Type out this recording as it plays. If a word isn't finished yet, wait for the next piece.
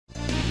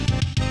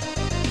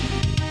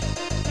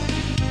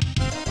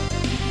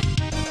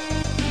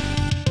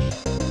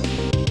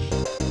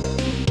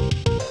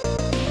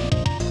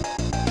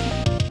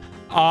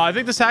I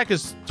think this hack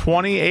is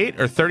 28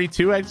 or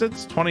 32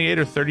 exits. 28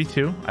 or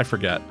 32. I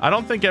forget. I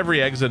don't think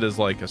every exit is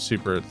like a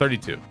super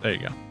 32. There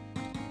you go.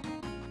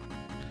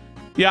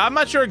 Yeah, I'm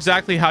not sure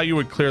exactly how you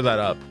would clear that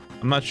up.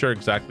 I'm not sure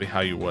exactly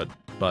how you would,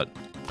 but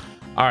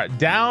all right,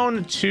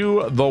 down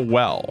to the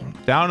well.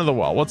 Down to the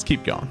well. Let's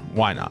keep going.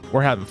 Why not?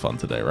 We're having fun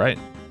today, right?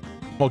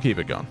 We'll keep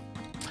it going.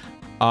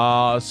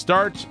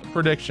 Start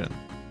prediction.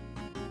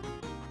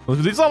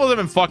 These levels have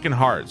been fucking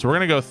hard, so we're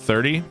gonna go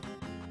 30.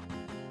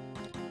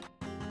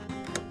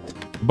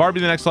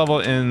 Barbie the next level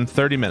in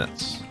 30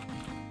 minutes.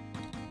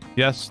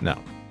 Yes, no.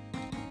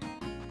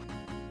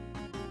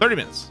 30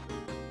 minutes.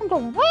 I'm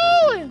going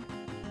rolling.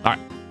 All right,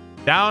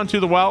 down to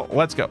the well.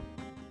 Let's go.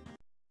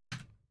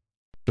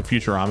 The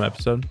Futurama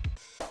episode.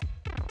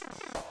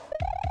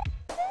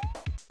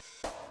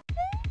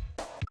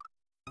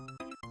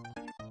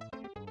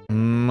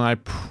 I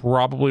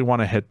probably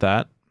want to hit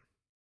that.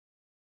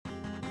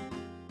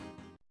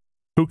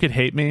 Who could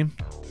hate me?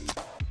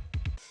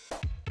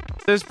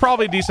 There's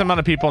probably a decent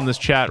amount of people in this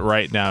chat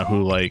right now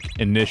who like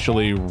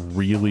initially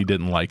really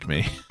didn't like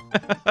me.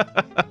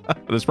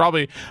 There's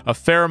probably a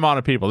fair amount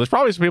of people. There's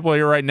probably some people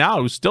here right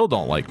now who still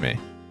don't like me.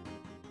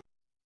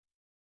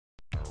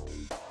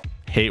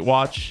 Hate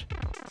watch.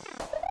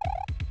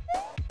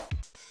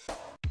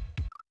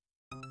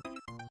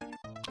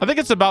 I think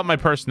it's about my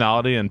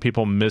personality and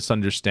people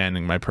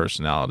misunderstanding my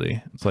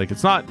personality. It's like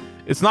it's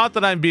not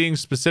that I'm being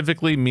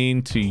specifically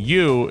mean to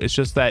you. It's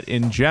just that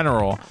in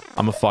general,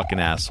 I'm a fucking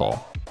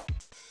asshole.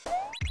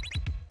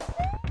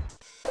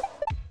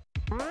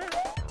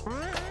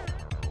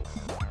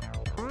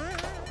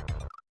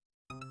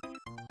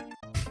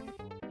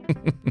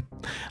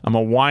 I'm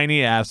a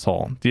whiny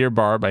asshole. Dear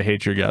Barb, I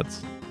hate your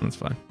guts. That's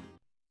fine.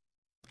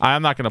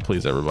 I'm not going to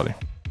please everybody.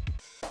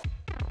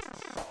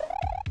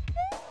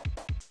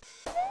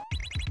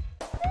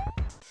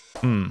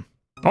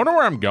 I wonder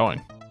where I'm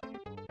going.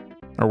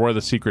 Or where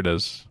the secret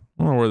is.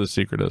 I don't know where the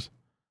secret is.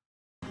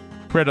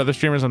 Compared to other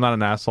streamers, I'm not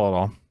an asshole at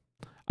all.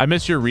 I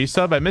miss your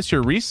resub. I miss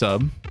your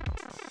resub.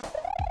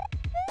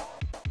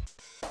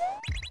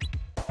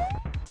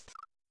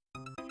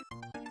 I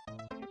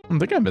don't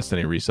think I missed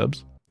any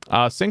resubs.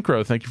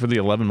 Synchro, thank you for the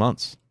 11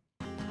 months.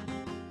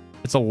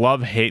 It's a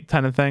love-hate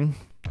kind of thing.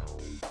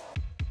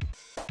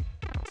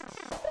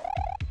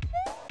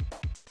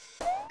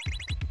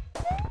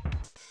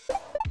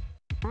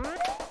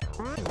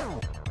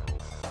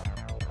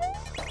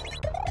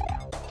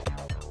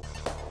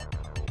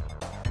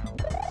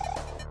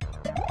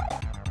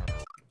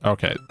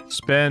 Okay,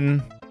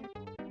 spin.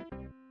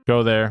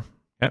 Go there.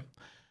 Yep.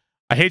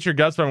 I hate your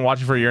guts, but I'm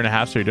watching for a year and a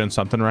half, so you're doing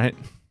something right.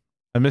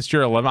 I missed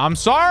your 11. I'm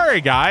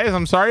sorry, guys.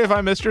 I'm sorry if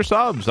I missed your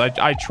subs.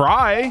 I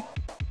try.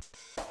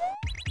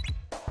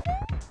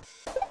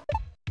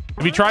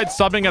 Have you tried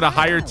subbing at a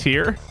higher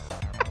tier?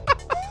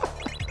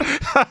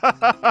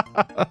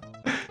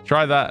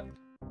 Try that.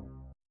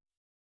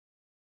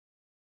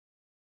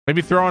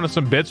 Maybe throw in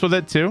some bits with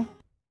it too.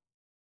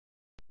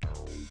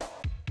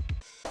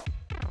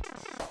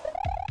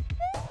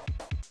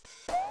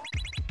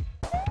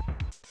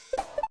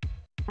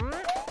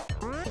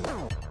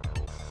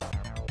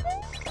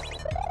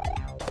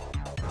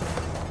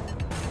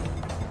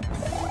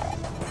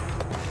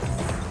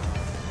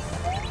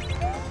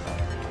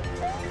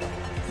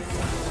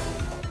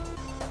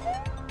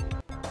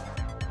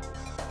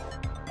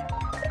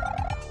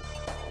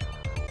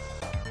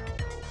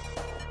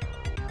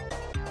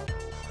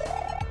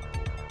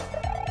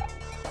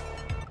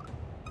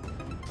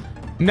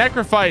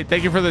 Necrophyte,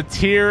 thank you for the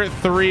tier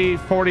 3,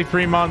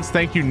 43 months.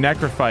 Thank you,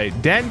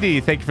 Necrophyte. Dendy,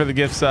 thank you for the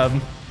gift sub.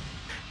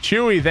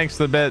 Chewy, thanks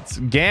for the bits.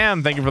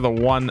 Gam, thank you for the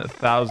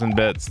 1,000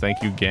 bits.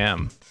 Thank you,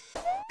 Gam.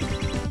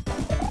 Come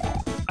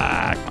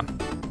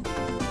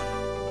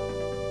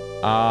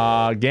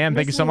on. Gam,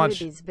 thank you so much.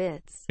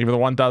 Thank you for the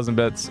 1,000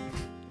 bits.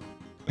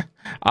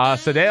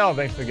 Sadale,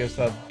 thanks for the gift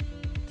sub.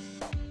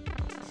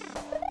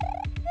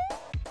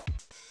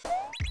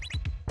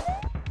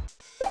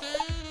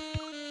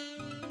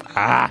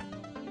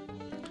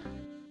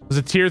 Was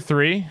it tier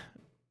 3?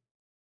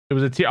 It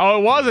was a tier. Oh,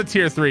 it was a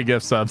tier 3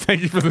 gift sub.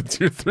 Thank you for the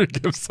tier 3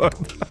 gift sub.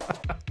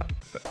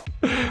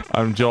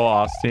 I'm Joel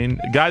Austin.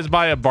 Guys,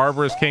 buy a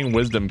Barbarous King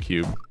Wisdom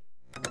Cube.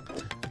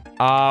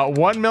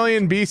 1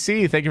 million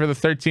BC. Thank you for the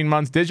 13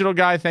 months. Digital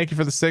Guy, thank you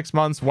for the 6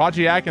 months.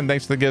 Wajiakin,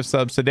 thanks for the gift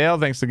sub. Sadale,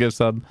 thanks for the gift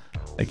sub.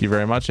 Thank you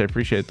very much. I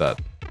appreciate that.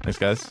 Thanks,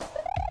 guys.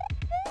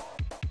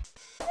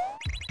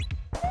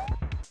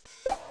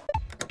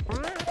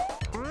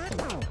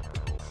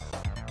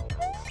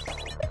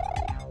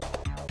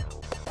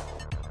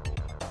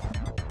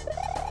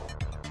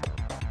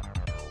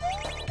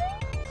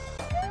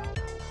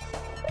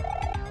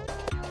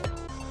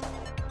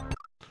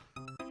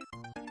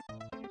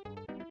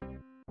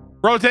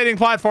 Rotating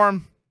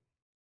platform.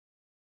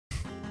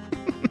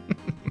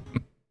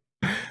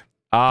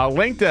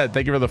 LinkedIn,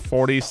 thank you for the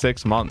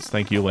 46 months.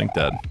 Thank you,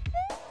 LinkedIn.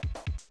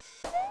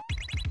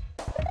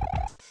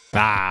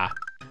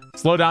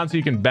 Slow down so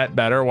you can bet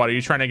better. What are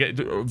you trying to get?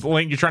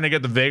 Link, you trying to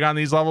get the VIG on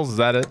these levels? Is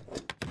that it?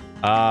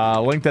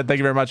 Link that. Thank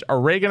you very much.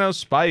 Oregano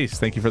Spice.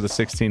 Thank you for the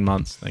 16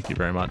 months. Thank you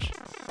very much.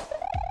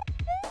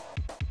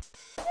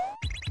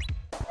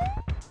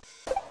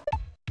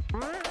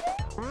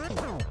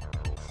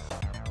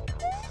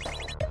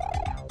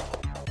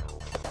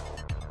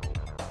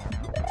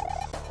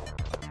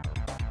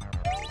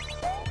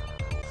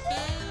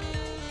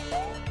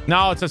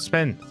 No, it's a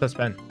spin. It's a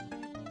spin.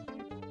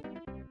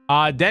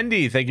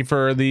 Dendy, thank you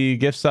for the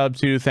gift sub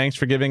too. Thanks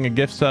for giving a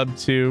gift sub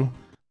too.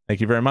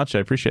 Thank you very much. I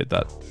appreciate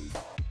that.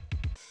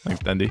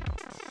 Thanks, Dendy.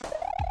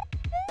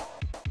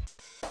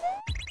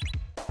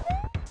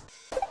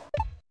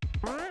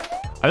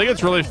 I think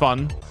it's really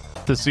fun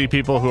to see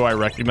people who I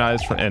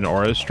recognize from in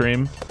Aura's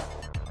stream.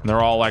 And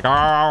they're all like, and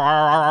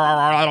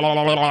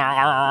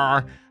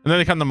then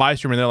they come to my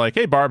stream and they're like,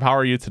 hey, Barb, how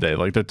are you today?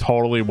 Like, they're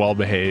totally well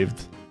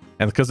behaved.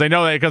 And because they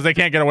know that, because they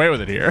can't get away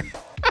with it here.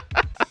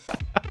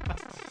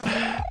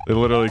 They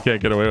literally can't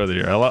get away with it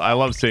here. I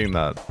love seeing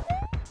that.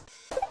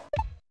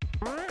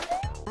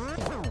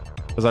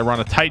 Because I run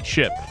a tight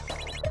ship.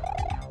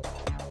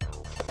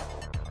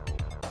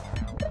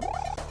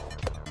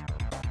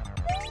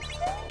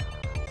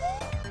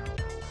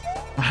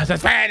 That's a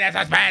span, that's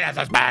a span, that's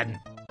a span.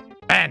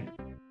 Man.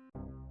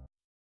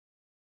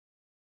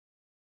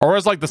 Or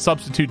it's like the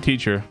substitute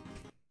teacher.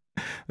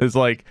 It's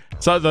like,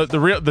 so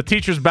the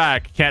teacher's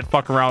back, can't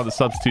fuck around with the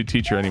substitute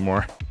teacher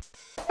anymore.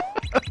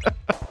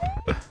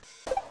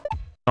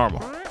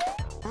 Normal.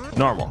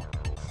 Normal.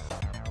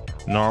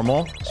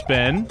 Normal.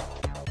 Spin.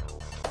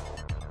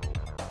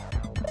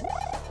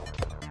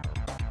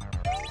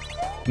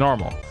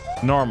 Normal.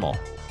 Normal.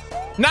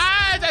 No,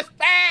 it's a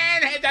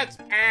spin! It's a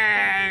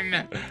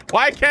spin!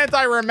 Why can't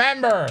I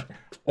remember?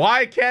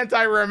 Why can't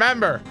I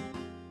remember?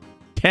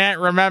 Can't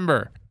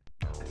remember.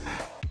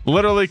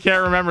 Literally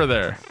can't remember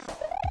there.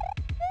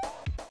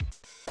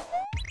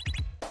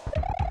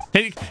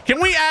 Can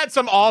we add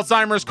some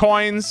Alzheimer's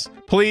coins,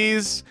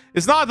 please?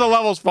 It's not the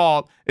level's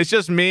fault. It's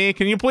just me.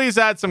 Can you please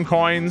add some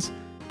coins?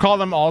 Call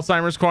them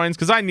Alzheimer's coins,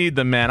 because I need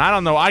them, man. I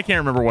don't know. I can't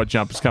remember what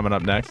jump is coming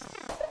up next.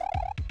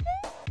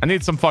 I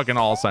need some fucking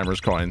Alzheimer's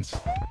coins.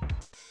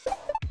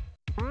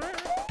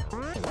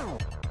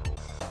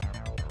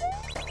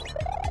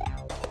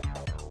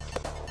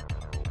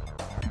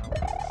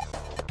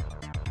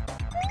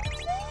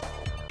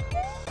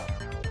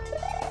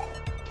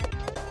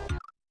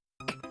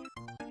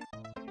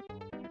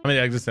 How many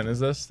exits in is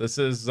this? This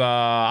is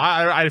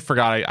I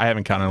forgot. I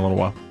haven't counted in a little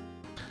while.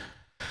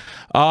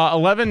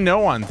 11 no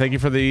one. Thank you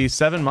for the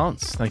 7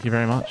 months. Thank you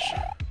very much.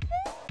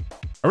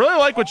 I really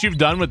like what you've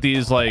done with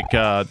these, like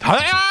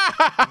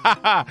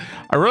I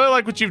really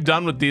like what you've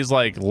done with these,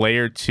 like,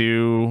 layer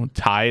 2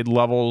 tide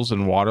levels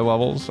and water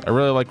levels. I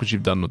really like what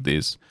you've done with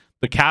these.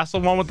 The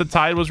castle one with the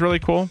tide was really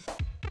cool.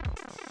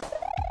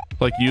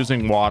 Like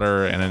using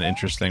water in an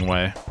interesting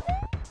way.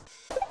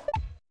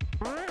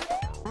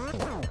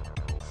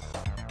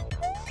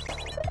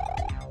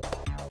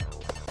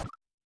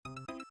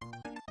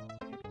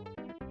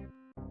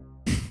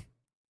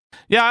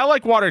 Yeah, I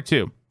like water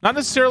too. Not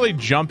necessarily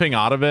jumping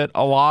out of it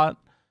a lot,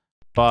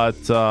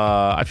 but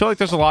I feel like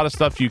there's a lot of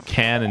stuff you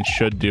can and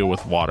should do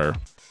with water.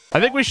 I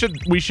think we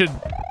should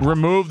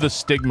remove the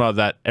stigma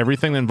that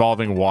everything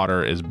involving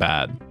water is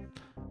bad.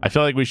 I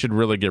feel like we should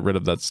really get rid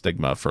of that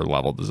stigma for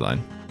level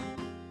design.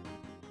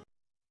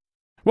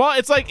 Well,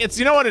 it's like,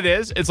 you know what it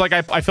is? It's like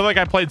I feel like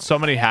I played so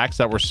many hacks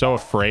that were so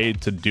afraid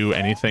to do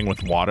anything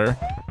with water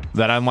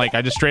that I'm like,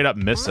 I just straight up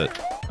miss it.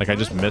 Like, I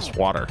just miss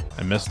water.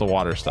 I miss the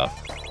water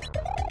stuff.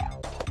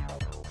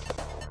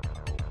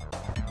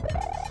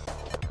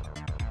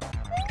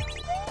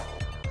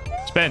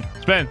 Spin,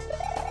 spin.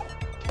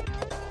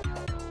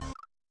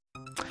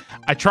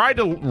 I tried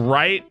to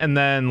right and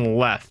then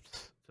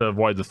left to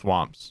avoid the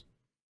thwomps.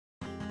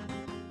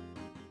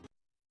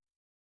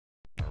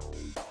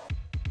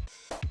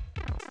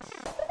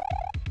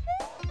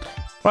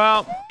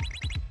 Well,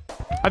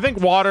 I think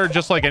water,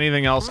 just like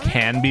anything else,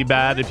 can be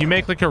bad. If you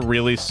make like a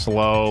really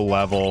slow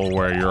level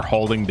where you're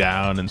holding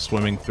down and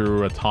swimming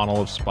through a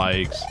tunnel of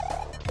spikes,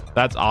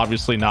 that's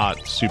obviously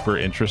not super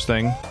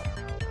interesting.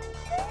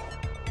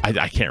 I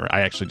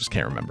actually just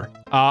can't remember.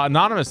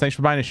 Anonymous, thanks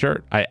for buying a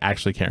shirt. I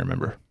actually can't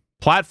remember.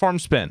 Platform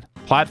spin.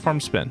 Platform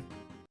spin.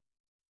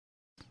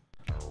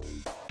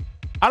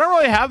 I don't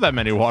really have that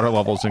many water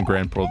levels in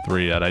Grand Pro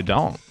 3 yet. I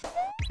don't.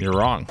 You're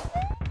wrong.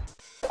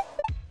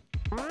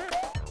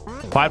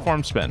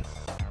 Platform spin.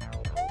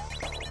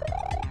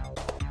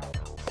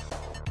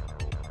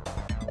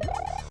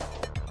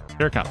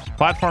 Here it comes.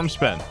 Platform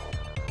spin.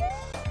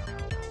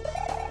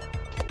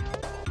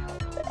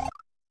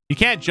 You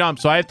can't jump,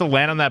 so I have to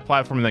land on that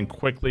platform and then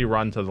quickly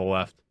run to the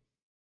left.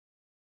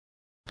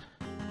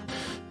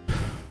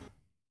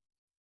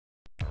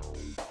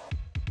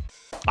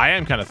 I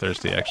am kind of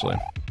thirsty, actually.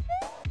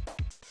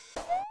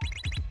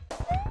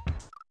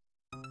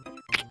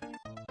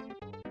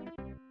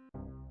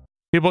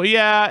 People,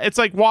 yeah, it's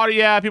like water.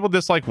 Yeah, people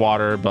dislike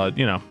water, but,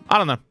 you know, I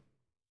don't know.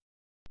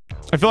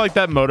 I feel like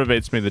that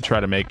motivates me to try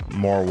to make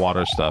more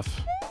water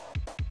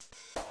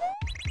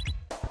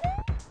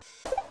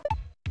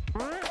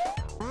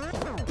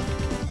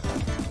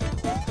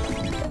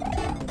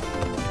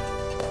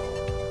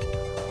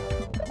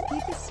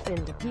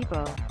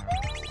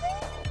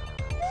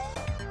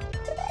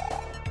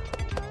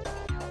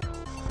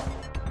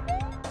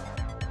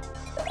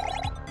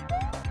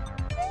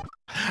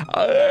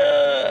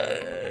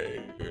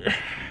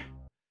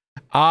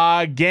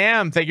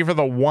Gam, thank you for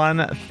the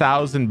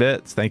 1,000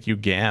 bits. Thank you,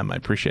 Gam. I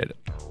appreciate it.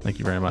 Thank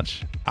you very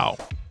much. Ow.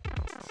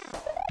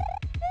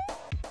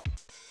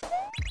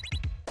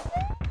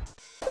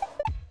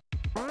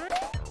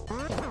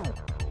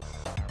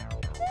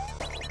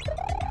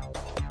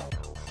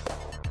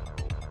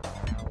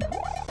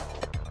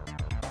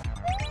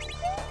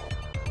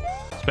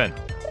 Spin.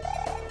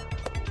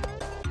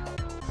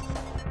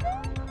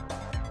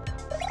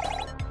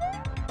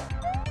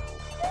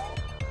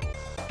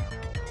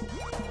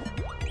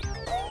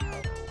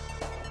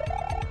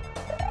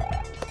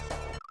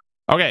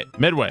 Okay,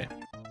 midway.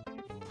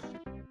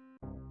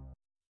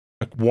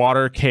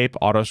 Water cape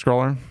auto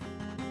scroller.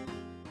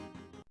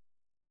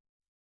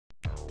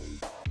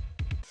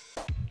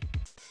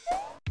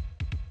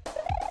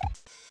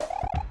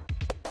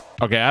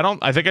 Okay,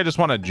 I think I just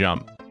want to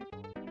jump.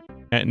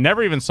 And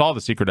never even saw the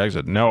secret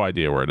exit. No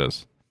idea where it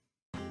is.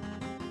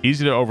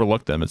 Easy to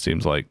overlook them, it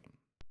seems like.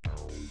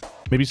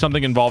 Maybe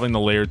something involving the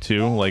layer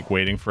 2, like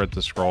waiting for it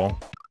to scroll.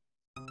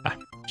 Ah,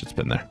 just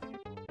been there.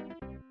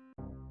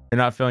 You're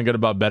not feeling good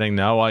about betting?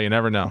 No? Well, you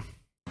never know.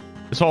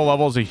 This whole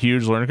level is a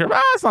huge learning curve.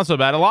 Ah, it's not so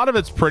bad. A lot of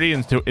it's pretty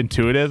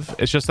intuitive.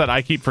 It's just that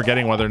I keep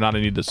forgetting whether or not I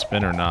need to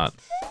spin or not.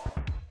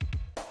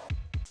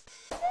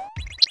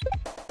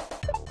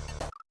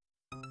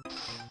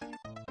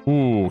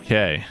 Ooh,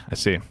 okay. I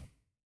see.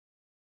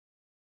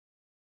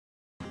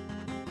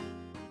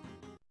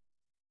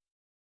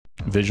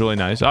 Visually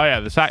nice. Oh yeah,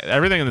 this hack,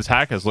 everything in this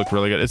hack has looked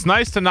really good. It's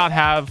nice to not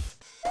have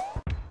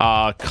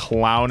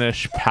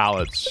clownish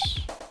palettes.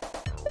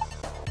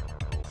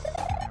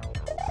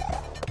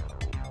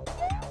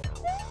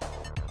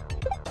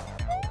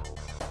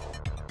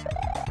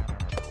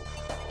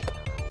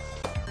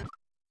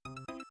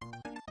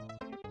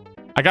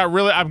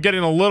 I'm getting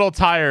a little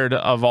tired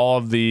of all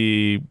of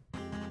the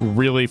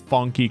really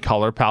funky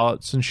color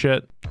palettes and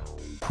shit.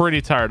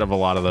 Pretty tired of a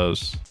lot of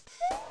those.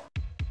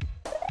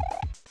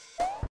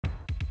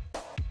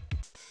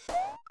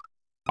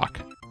 Fuck.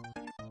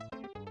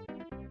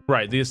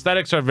 Right, the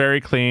aesthetics are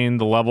very clean.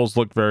 The levels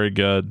look very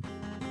good.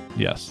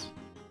 Yes.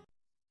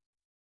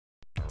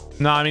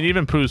 No, I mean,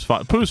 even Pooh's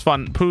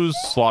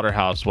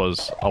Slaughterhouse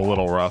was a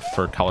little rough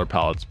for color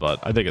palettes, but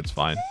I think it's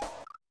fine.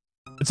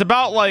 It's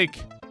about, like...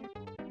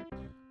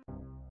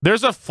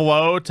 There's a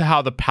flow to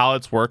how the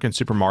palettes work in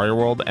Super Mario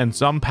World, and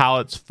some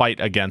palettes fight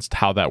against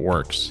how that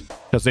works.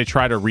 Because they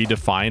try to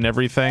redefine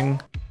everything,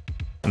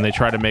 and they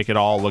try to make it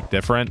all look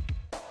different,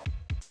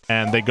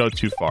 and they go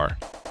too far.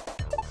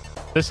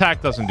 This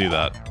hack doesn't do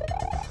that.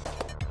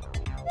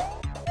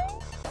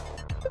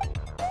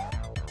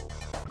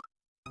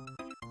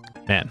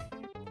 Man.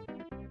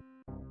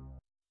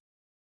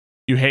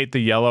 You hate the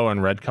yellow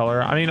and red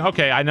color? I mean,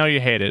 okay, I know you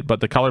hate it,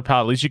 but the color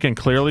palette, at least you can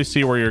clearly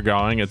see where you're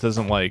going. It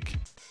doesn't, like...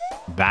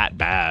 that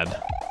bad.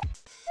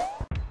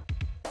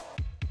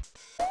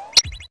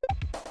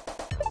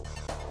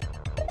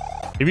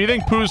 If you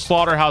think Pooh's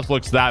Slaughterhouse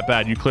looks that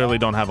bad, you clearly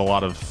don't have a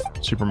lot of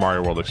Super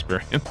Mario World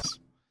experience.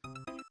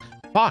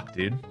 Fuck,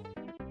 dude.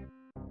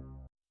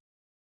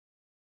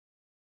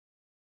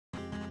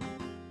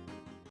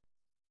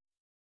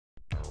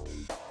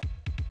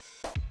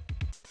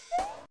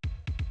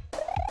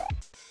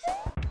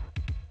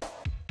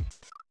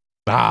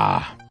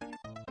 Ah.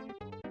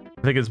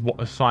 I think it's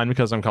fine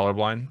because I'm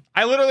colorblind.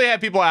 I literally had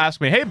people ask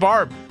me, "Hey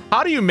Barb,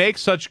 how do you make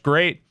such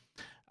great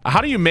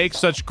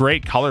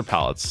color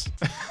palettes?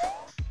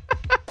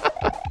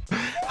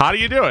 How do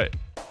you do it?"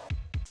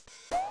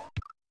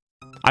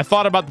 I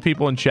thought about the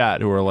people in chat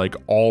who are like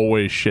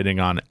always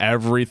shitting on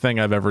everything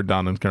I've ever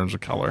done in terms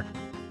of color.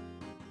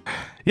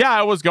 Yeah,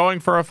 I was going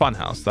for a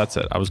funhouse. That's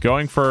it. I was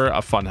going for a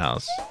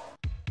funhouse.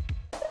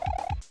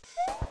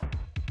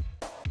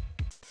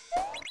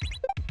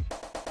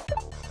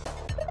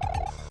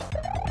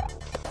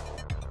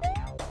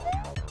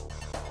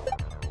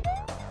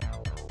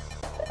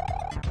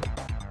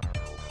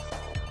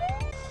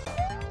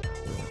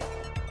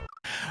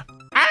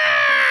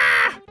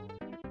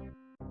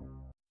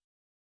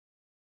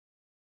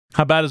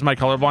 How bad is my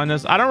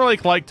colorblindness? I don't really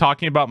like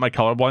talking about my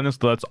colorblindness,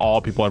 but that's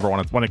all people ever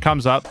want to... When it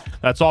comes up,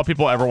 that's all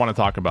people ever want to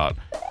talk about.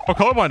 What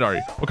colorblind are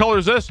you? What color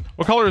is this?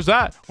 What color is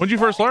that? When did you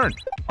first learn?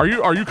 Are you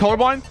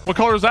colorblind? What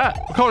color is that?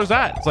 What color is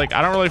that? It's like,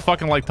 I don't really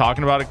fucking like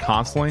talking about it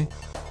constantly.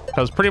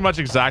 Because pretty much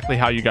exactly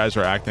how you guys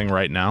are acting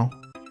right now.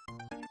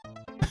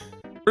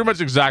 Pretty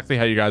much exactly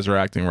how you guys are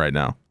acting right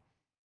now.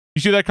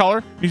 You see that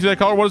color? You see that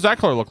color? What does that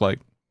color look like?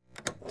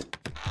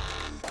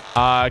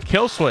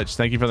 Kill Switch.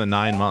 Thank you for the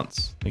 9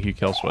 months. Thank you,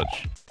 Kill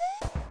Switch.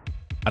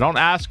 I don't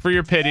ask for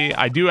your pity.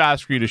 I do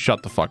ask for you to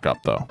shut the fuck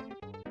up, though.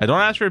 I don't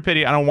ask for your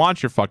pity. I don't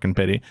want your fucking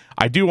pity.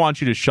 I do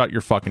want you to shut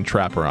your fucking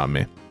trap around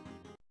me.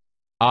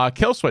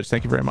 Kill Switch,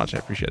 thank you very much. I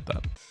appreciate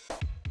that.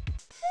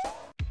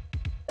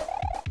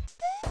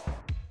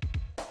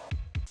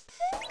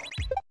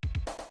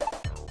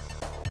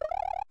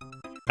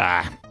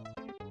 Ah.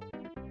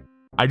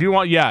 I do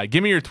want... Yeah,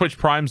 give me your Twitch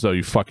Primes, though,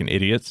 you fucking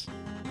idiots.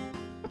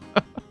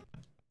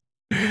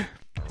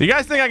 You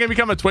guys think I can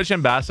become a Twitch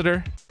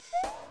ambassador?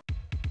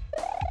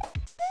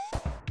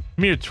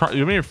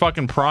 Give me your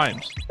fucking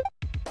primes.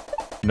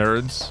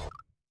 Nerds.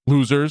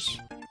 Losers.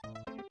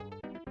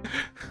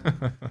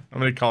 How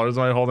many colors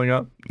am I holding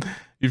up?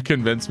 You've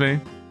convinced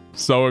me.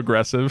 So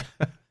aggressive.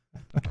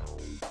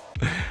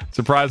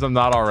 Surprised I'm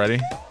not already.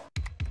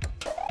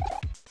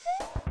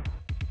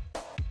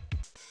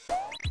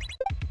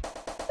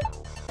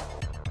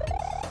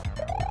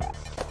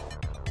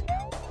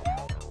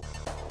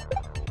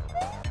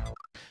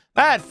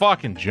 That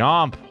fucking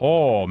jump.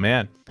 Oh,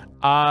 man.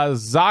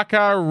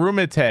 Zaka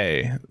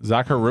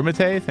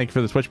Rumite. Thank you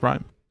for the Twitch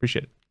Prime.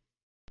 Appreciate it.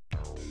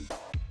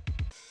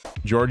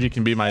 Georgie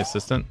can be my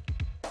assistant.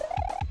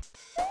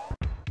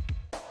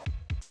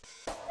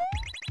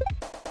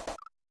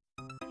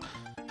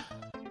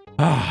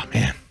 Oh,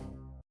 man.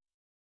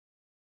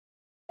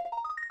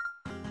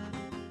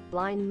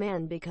 Blind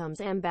man becomes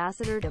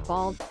ambassador to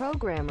bald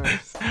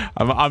programmers.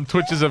 I'm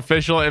Twitch's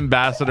official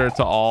ambassador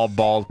to all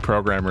bald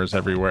programmers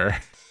everywhere.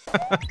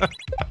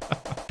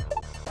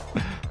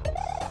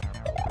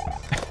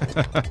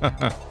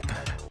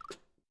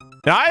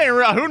 Now, I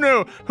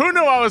didn't who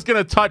knew I was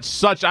gonna touch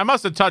such. I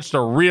must have touched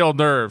a real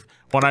nerve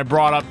when I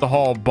brought up the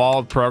whole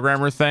bald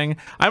programmer thing.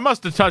 I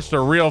must have touched a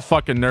real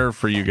fucking nerve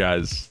for you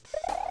guys.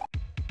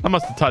 I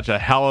must have touched a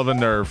hell of a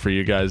nerve for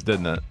you guys,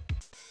 didn't it?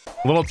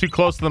 A little too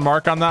close to the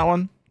mark on that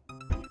one.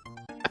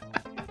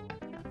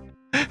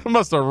 I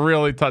must have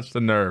really touched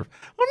the nerve.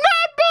 I'm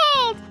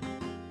not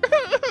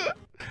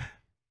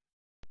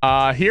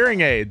bald.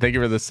 Hearing aid. Thank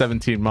you for the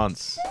 17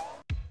 months.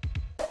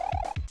 A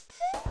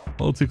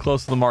little too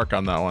close to the mark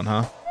on that one,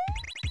 huh?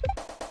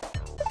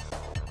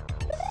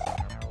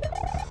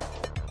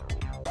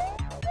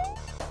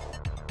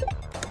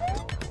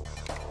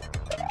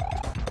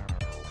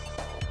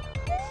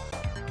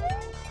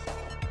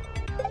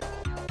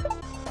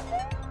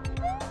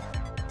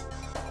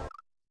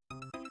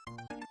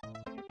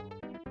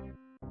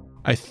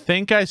 I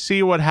think I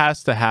see what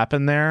has to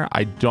happen there.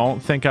 I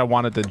don't think I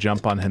wanted to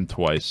jump on him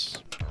twice.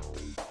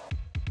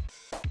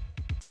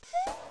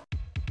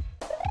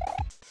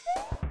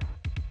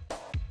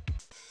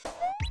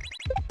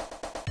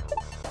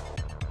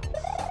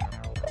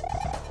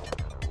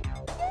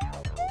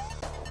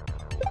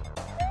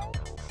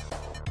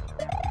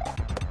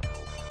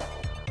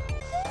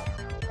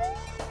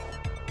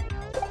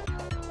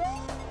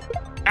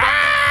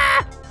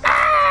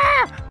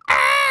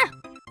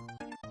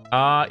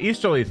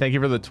 Easterly, thank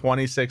you for the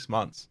 26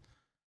 months.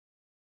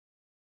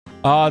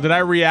 Did I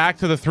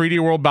react to the 3D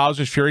World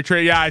Bowser's Fury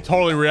trade? Yeah, I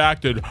totally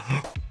reacted.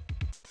 Oh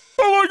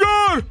my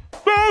god!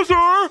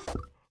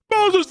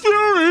 Bowser's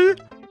Fury!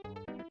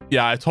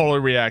 Yeah, I totally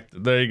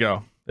reacted. There you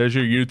go. There's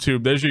your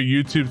YouTube. There's your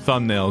YouTube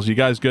thumbnails. You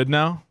guys good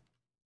now?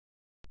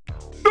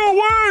 No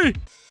way!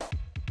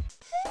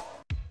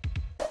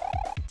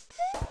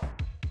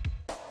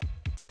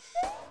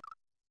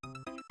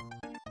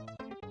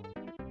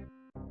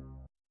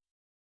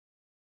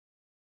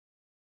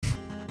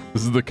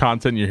 This is the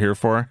content you're here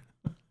for.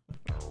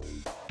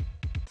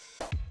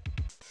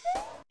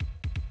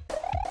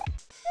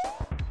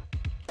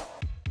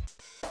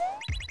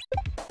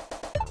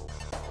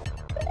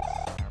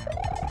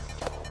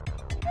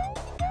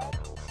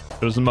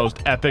 It was the most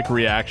epic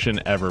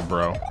reaction ever,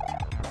 bro.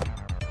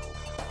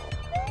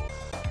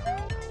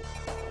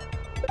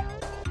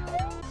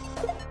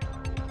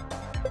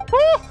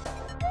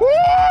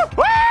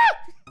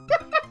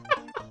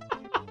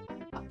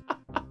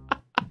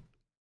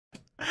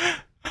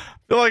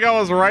 I feel like I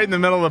was right in the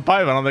middle of the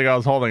pipe. I don't think I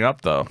was holding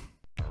up though.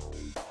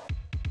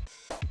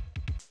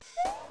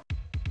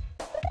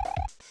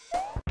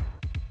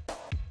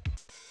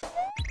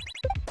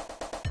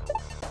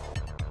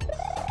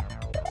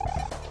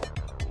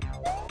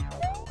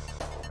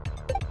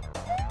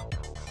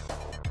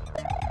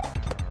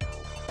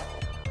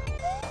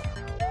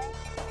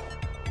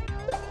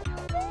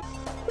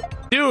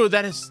 Dude,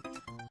 that is...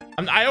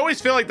 I always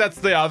feel like that's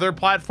the other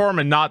platform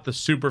and not the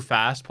super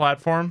fast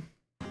platform.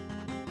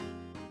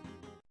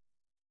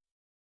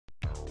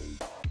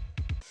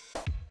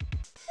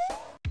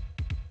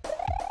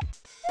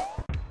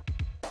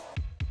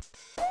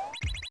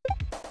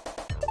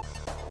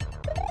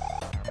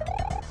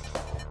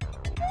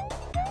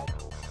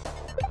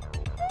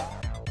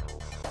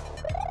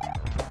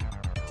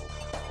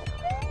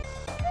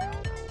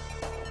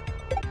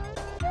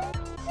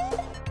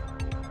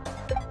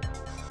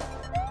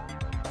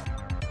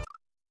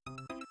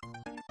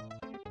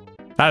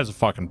 That is a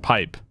fucking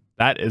pipe.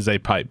 That is a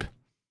pipe.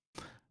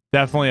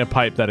 Definitely a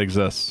pipe that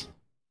exists.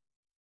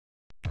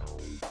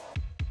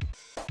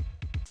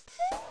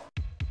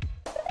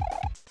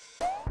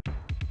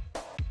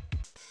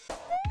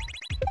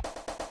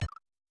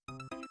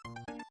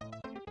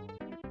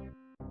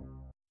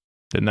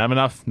 Didn't have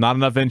enough, not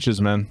enough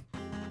inches, man.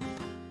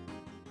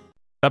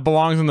 That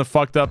belongs in the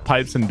fucked up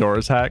pipes and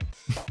doors hack.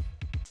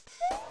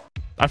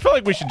 I feel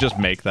like we should just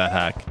make that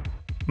hack.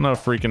 I don't know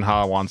if freaking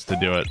Ha wants to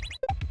do it.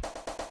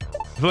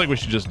 I feel like we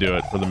should just do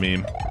it for the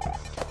meme.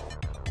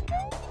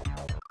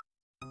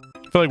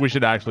 I feel like we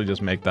should actually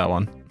just make that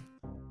one.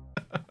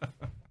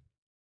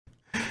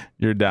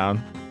 You're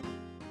down.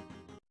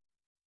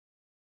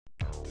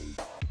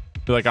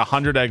 Be like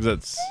 100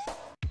 exits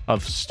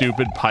of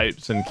stupid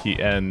pipes and key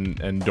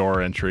and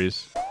door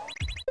entries.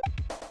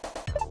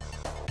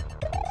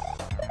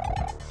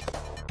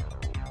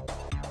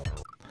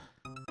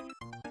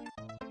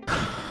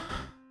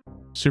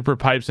 Super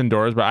pipes and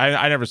doors, but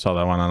I never saw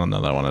that one. I don't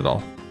know that one at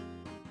all.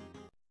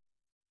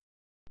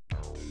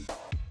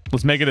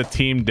 Let's make it a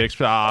team dicks.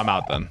 I'm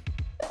out then.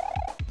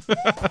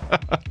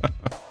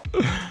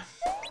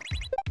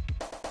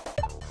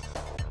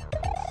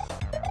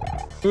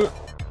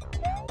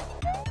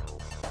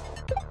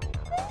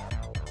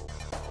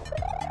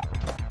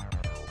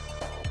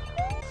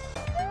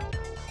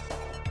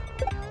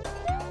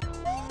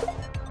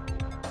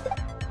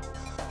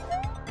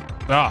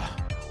 Ah.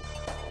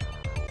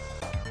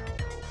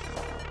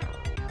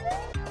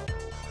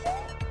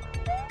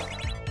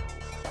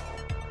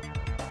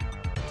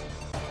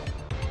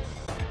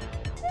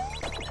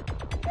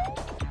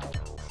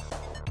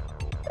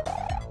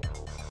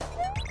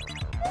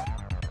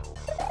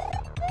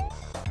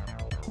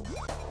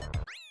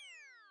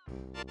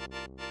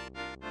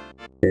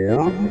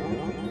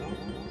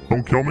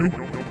 Don't kill me.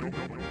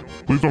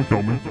 Please don't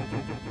kill me.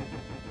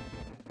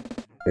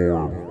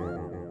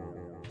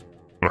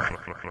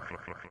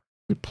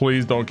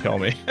 Please don't kill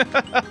me.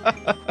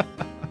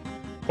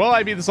 Will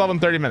I beat this level in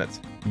 30 minutes?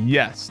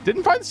 Yes.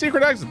 Didn't find the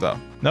secret exit though.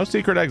 No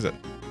secret exit.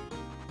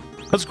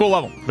 That's a cool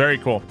level. Very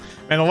cool.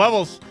 And the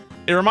levels,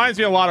 it reminds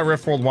me a lot of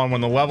Riff World 1 when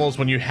the levels,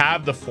 when you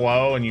have the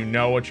flow and you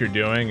know what you're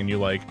doing and you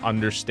like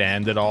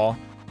understand it all.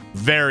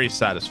 Very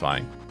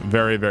satisfying.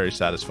 Very, very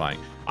satisfying.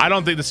 I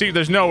don't think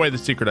there's no way the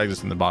secret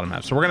exit's in the bottom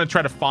half. So we're going to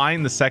try to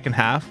find the second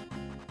half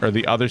or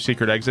the other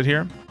secret exit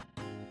here.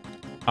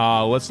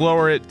 Let's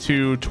lower it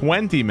to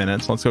 20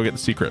 minutes. Let's go get the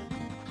secret.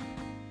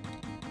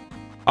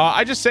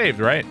 I just saved,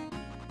 right?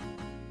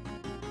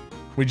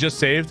 We just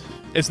saved.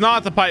 It's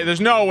not the pipe.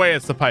 There's no way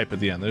it's the pipe at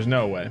the end. There's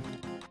no way.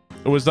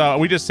 It was,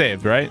 we just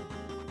saved, right?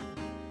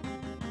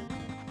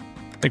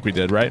 I think we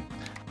did, right?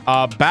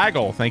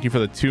 Bagel, thank you for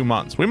the 2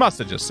 months. We must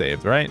have just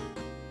saved, right?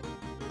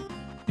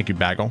 Thank you,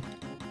 Bagel.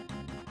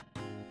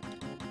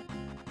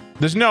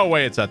 There's no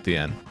way it's at the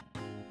end.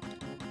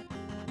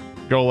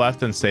 Go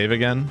left and save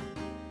again.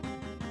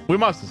 We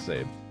must have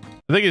saved.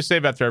 I think you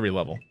save after every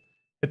level.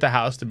 Hit the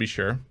house to be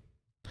sure.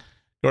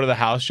 Go to the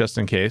house just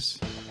in case.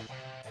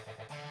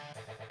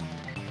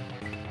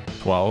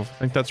 12. I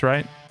think that's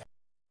right.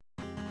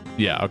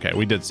 Yeah, okay.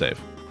 We did save.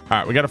 All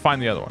right, we got to find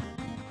the other one.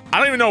 I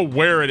don't even know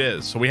where it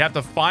is, so we have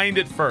to find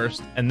it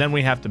first, and then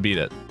we have to beat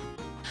it.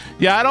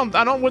 Yeah,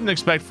 I wouldn't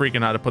expect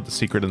Freaking Out to put the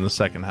secret in the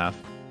second half.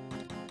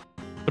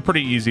 It's a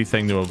pretty easy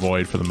thing to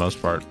avoid for the most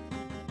part.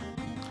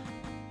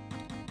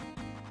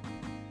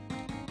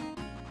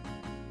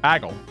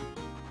 Bagel.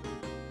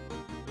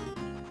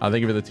 I'll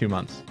thank you for the 2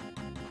 months.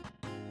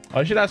 Oh,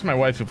 I should ask my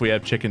wife if we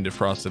have chicken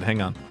defrosted.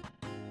 Hang on.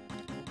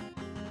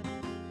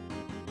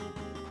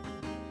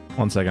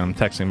 1 second, I'm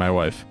texting my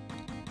wife.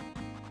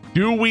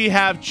 Do we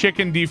have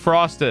chicken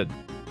defrosted?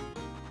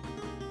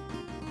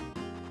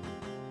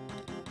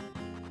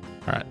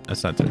 All right, I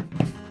sent her.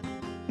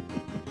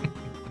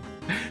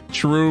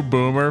 True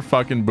boomer,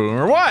 fucking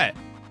boomer. What?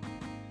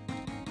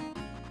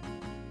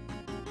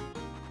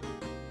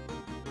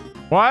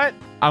 What?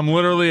 I'm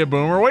literally a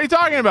boomer. What are you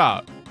talking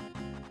about?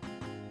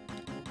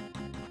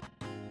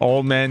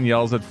 Old man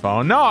yells at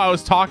phone. No, I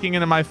was talking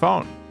into my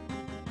phone.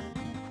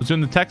 I was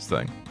doing the text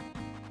thing.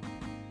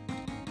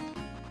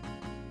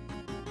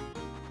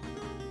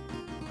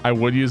 I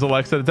would use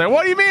Alexa to type.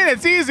 What do you mean?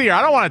 It's easier.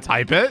 I don't want to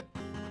type it.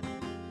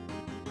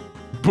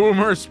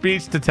 Boomer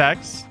speech to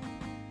text.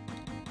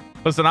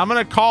 Listen, I'm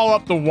gonna call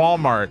up the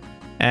Walmart,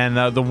 and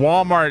the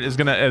Walmart is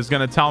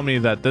gonna tell me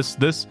that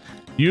this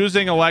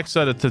using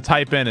Alexa to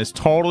type in is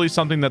totally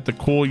something that the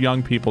cool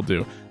young people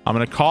do. I'm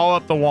gonna call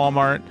up the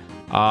Walmart.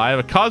 I have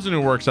a cousin who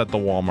works at the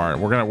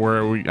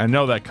Walmart. I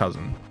know that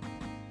cousin.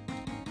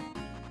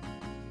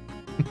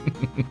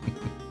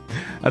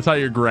 That's how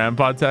your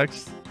grandpa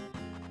texts.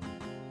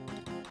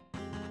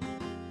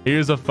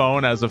 Here's a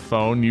phone as a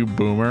phone, you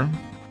boomer.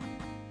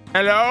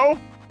 Hello?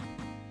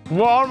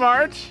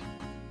 Walmart?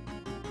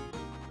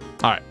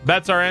 All right,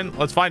 bets are in.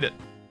 Let's find it.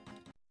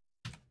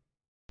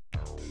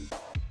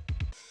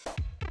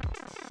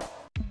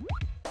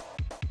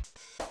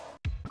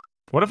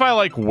 What if I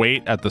like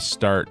wait at the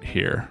start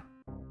here?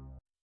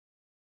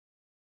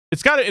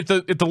 It's got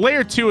to, if the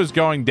layer 2 is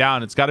going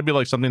down, it's got to be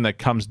like something that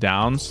comes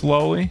down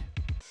slowly.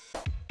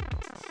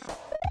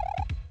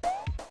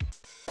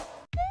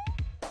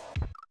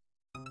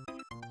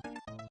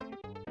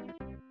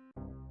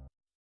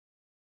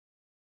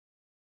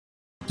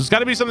 There's got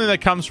to be something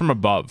that comes from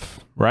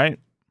above, right?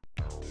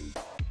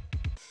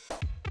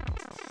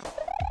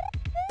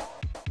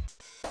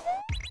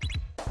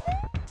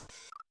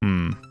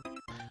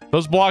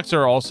 Those blocks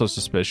are also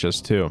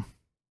suspicious too.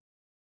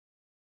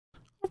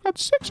 I've got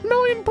 6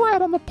 million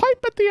bread on the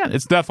pipe at the end.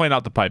 It's definitely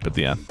not the pipe at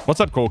the end. What's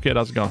up, cool kid?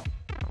 How's it going?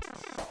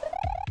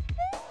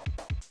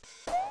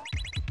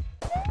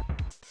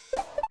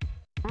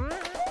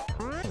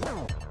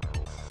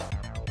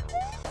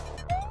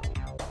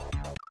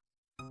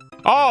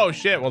 Oh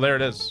shit, well there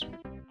it is.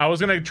 I was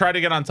gonna try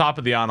to get on top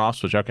of the on-off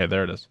switch. Okay,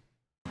 there it is.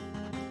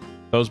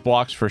 Those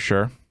blocks for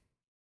sure.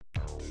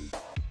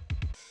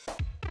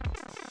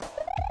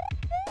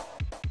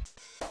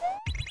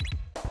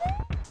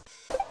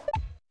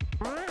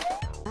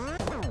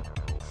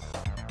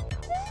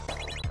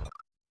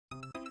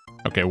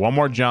 Okay, one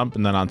more jump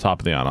and then on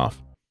top of the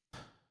on-off.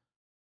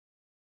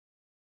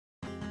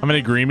 How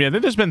many green beans? I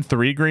think there's been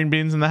 3 green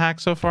beans in the hack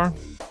so far.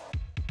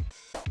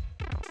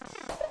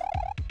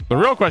 The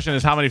real question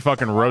is how many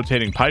fucking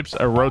rotating pipes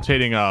or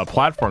rotating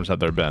platforms have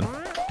there been?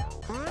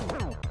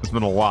 There's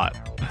been a lot.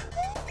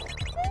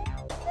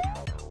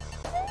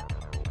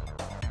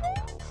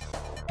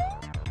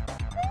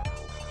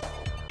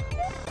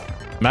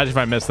 Imagine if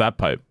I missed that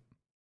pipe.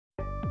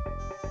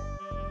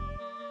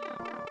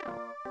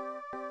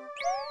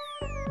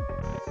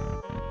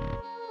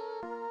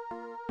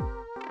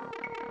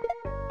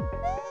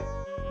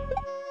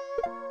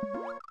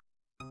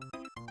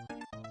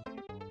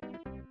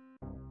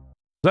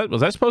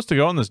 Was I supposed to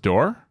go in this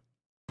door?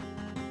 Where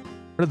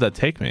did that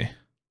take me?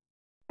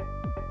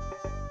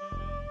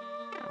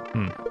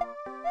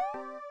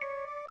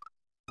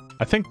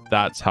 I think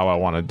that's how I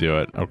want to do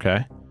it.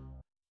 Okay.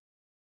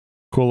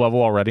 Cool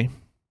level already.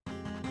 I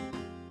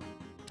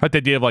like the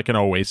idea of like an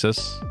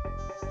oasis.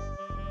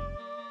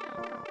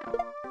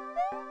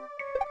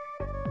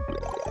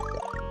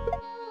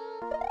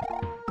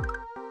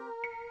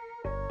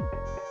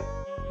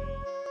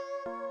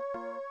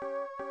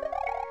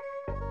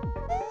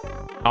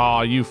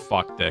 Oh, you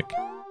fuck dick.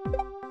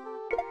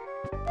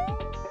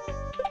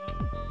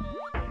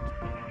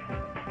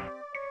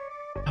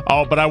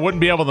 Oh, but I wouldn't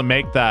be able to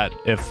make that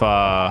if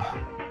okay,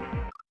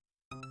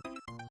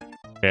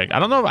 I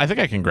don't know. I think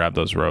I can grab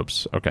those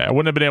ropes. Okay, I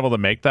wouldn't have been able to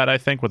make that, I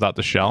think, without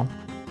the shell.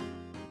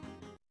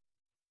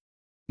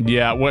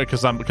 Yeah, wait,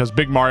 because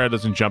Big Mario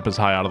doesn't jump as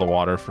high out of the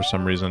water for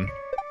some reason.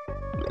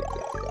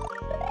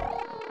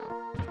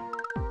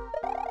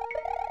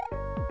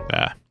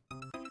 Yeah.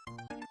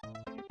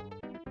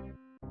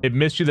 It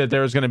missed you that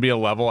there was going to be a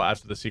level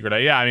after the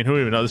secret. Yeah, I mean, who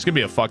even knows? This could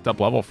be a fucked up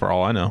level for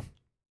all I know.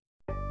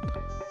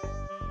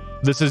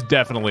 This is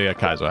definitely a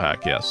Kaizo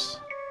hack, yes.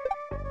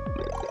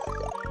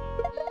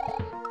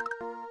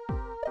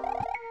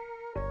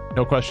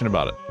 No question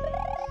about it.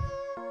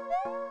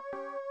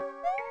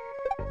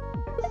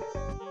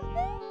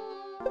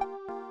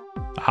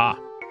 Aha.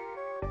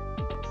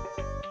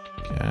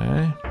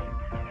 Okay.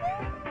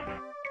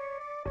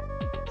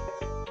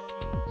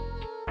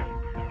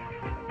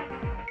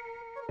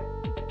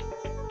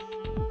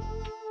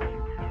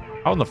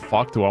 How in the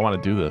fuck do I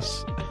want to do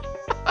this?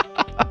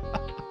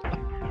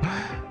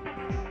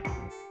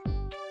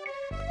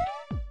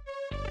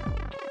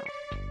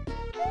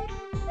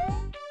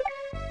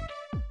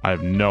 I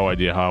have no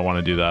idea how I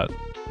want to do that.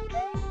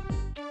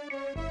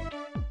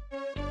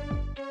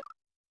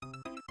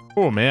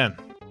 Oh, man.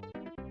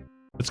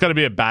 It's got to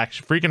be a back...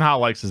 Freaking Hot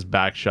likes his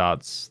back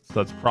shots.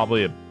 So that's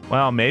probably a...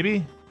 Well,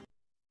 maybe?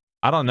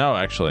 I don't know,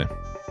 actually.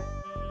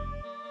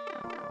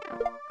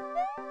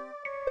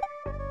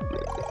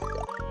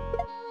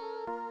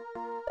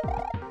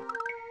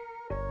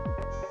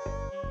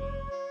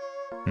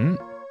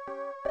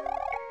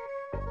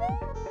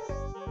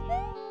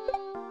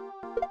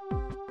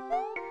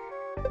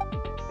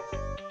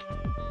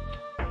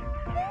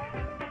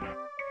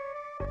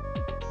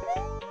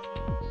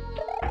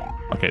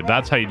 Okay,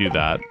 that's how you do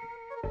that.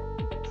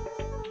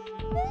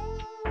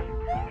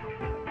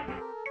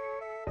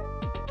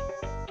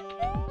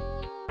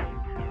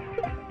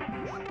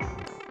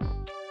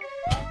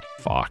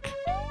 Fuck.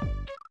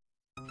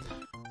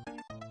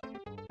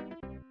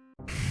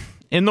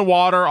 In the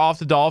water, off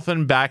the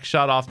dolphin, back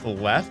shot off the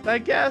left, I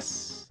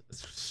guess?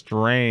 It's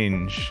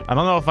strange. I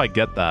don't know if I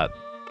get that.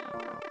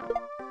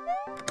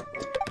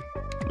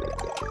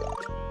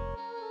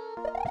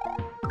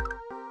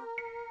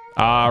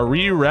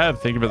 Rev,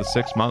 thank you for the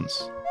 6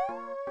 months.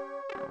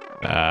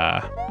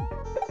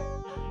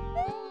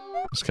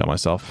 Just kill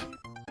myself.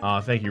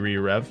 Thank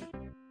you, Rev.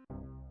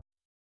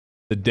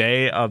 The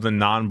day of the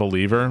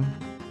non-believer.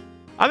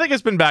 I think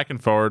it's been back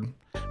and forward.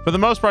 For the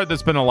most part,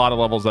 there's been a lot of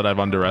levels that I've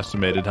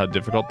underestimated how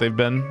difficult they've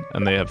been,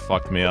 and they have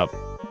fucked me up.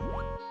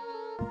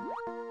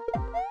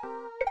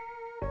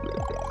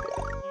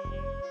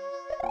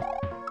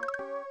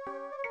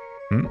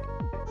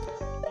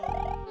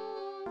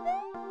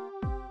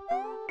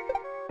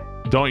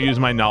 Don't use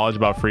my knowledge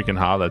about freaking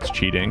Ha. That's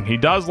cheating. He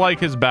does like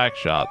his back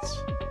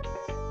shots.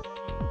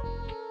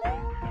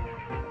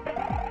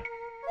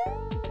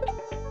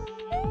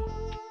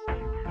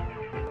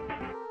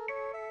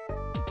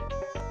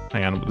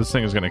 Hang on, this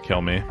thing is gonna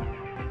kill me.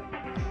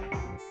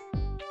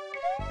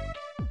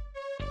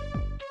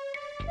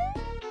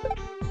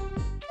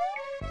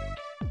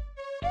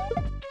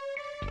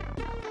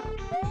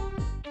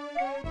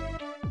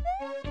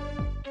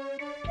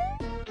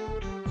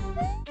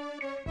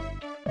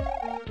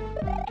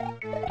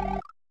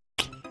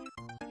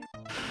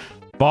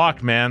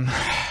 Fuck, man.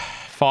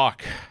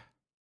 Fuck.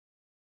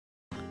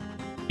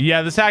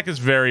 Yeah, this hack is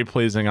very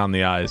pleasing on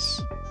the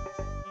eyes.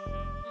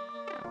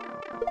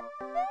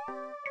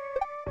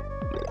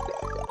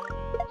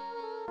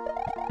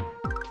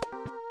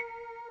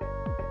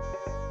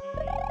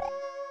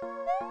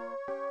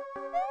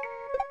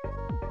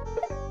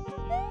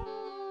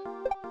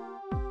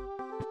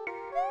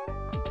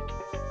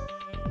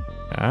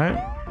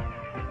 Okay.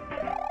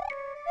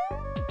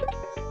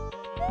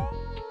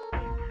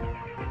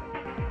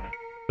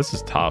 This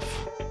is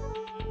tough.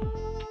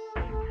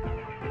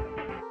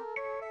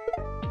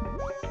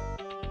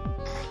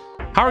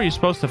 How are you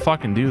supposed to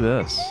fucking do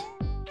this?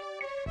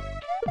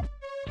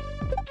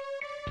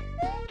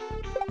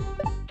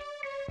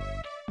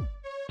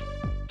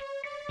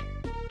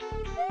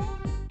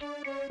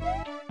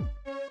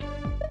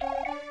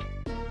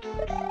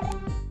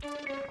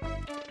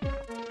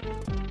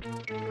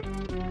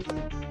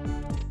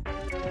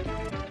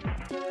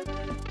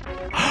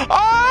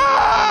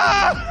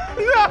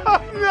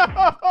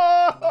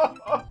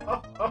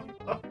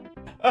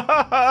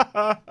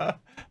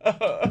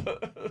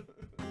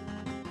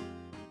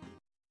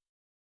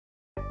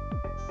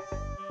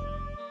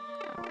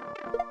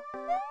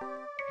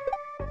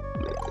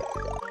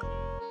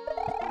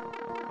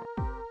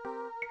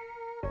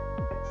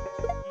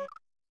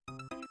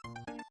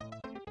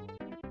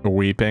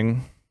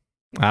 Weeping.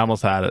 I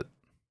almost had it.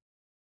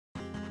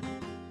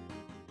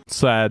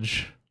 Sag.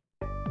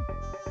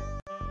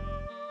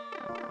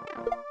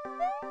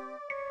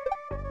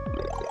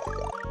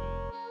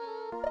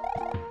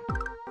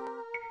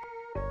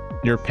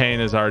 Your pain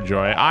is our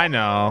joy. I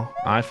know.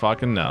 I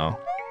fucking know.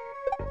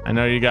 I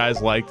know you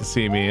guys like to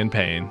see me in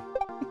pain.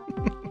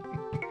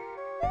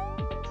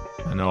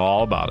 I know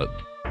all about it.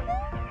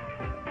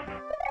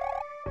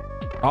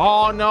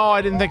 Oh no,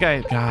 I didn't think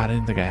I... God, I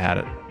didn't think I had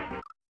it.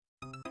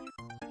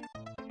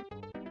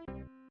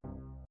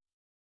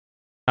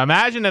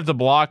 Imagine if the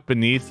block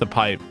beneath the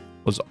pipe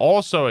was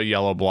also a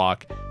yellow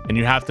block and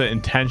you have to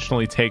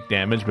intentionally take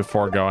damage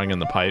before going in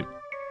the pipe.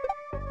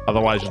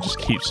 Otherwise, you'll just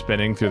keep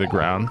spinning through the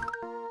ground.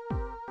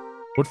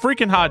 Would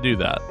freaking hot do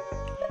that?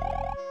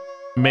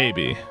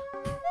 Maybe.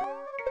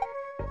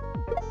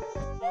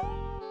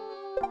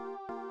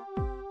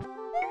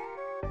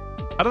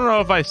 I don't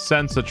know if I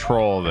sense a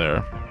troll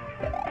there.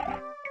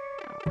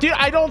 Dude,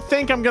 I don't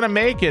think I'm gonna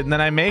make it, and then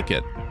I make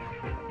it.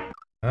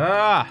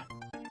 Ah.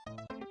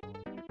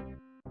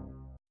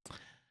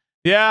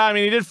 Yeah, I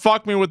mean, he did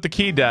fuck me with the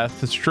key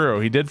death. It's true.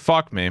 He did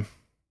fuck me.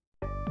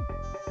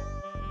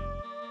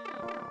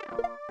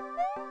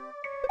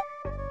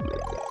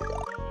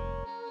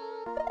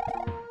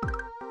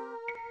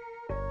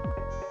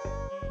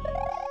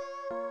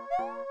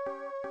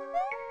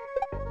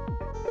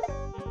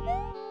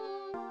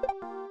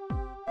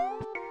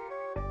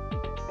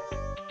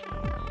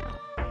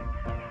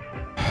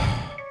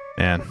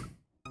 Man.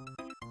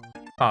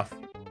 Tough.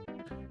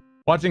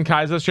 Watching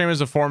Kaizo stream is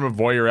a form of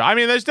voyeurism. I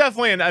mean, there's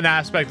definitely an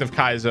aspect of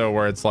Kaizo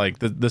where it's like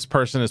this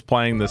person is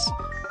playing this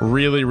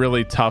really,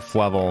 really tough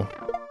level.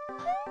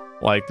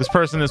 Like, this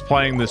person is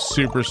playing this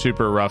super,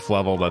 super rough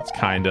level that's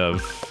kind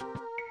of,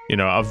 you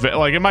know,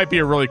 like, it might be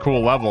a really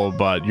cool level,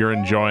 but you're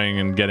enjoying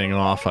and getting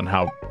off on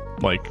how,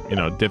 like, you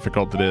know,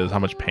 difficult it is, how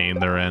much pain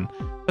they're in.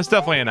 That's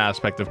definitely an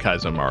aspect of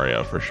Kaizo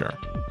Mario for sure.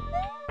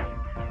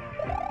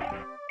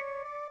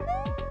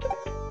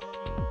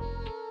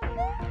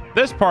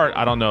 This part,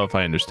 I don't know if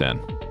I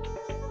understand.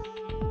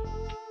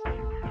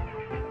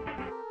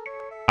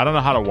 I don't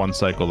know how to one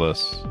cycle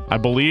this. I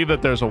believe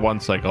that there's a one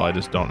cycle, I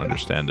just don't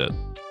understand it.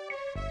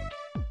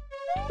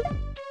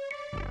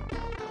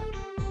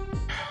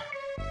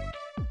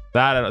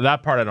 That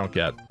part I don't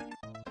get.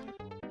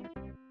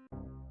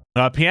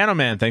 Piano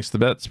Man, thanks to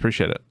the bits.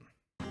 Appreciate it.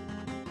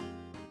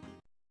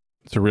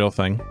 It's a real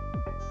thing.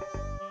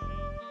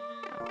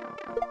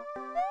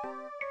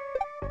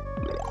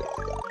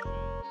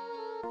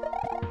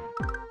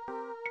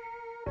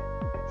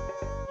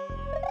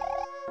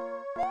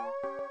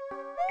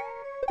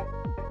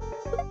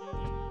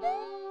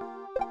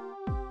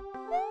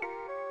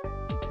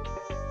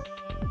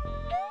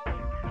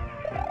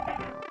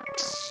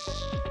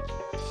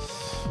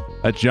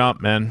 That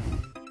jump, man.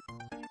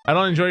 I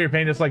don't enjoy your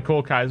pain, just like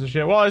cool Kaizo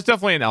shit. Well, there's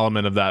definitely an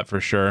element of that for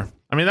sure.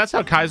 I mean, that's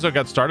how Kaizo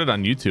got started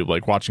on YouTube,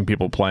 like watching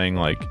people playing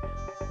like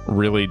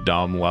really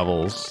dumb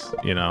levels,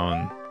 you know,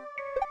 and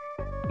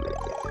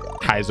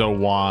Kaizo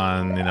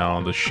 1, you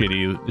know, the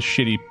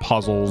shitty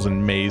puzzles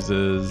and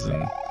mazes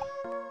and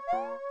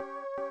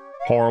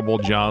horrible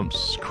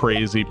jumps,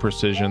 crazy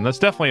precision. That's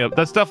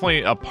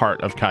definitely a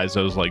part of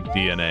Kaizo's like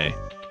DNA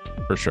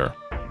for sure.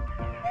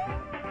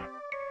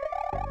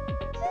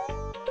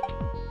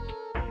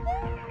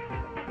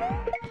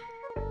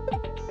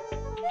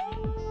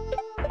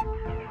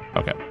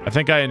 Okay, I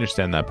think I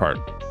understand that part.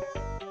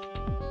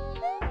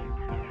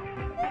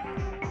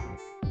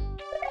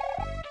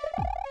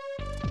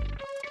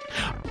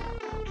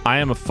 I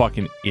am a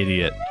fucking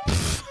idiot.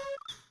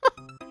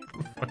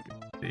 Fucking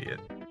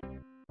idiot.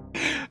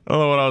 I don't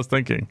know what I was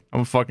thinking.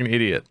 I'm a fucking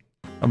idiot.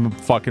 I'm a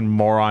fucking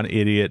moron,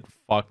 idiot,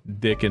 fuck,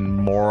 dick, and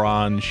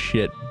moron,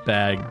 shit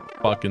bag,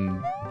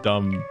 fucking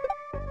Dumbo.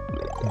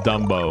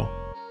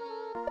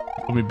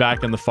 Put me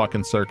back in the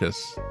fucking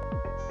circus.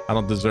 I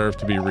don't deserve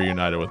to be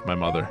reunited with my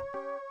mother.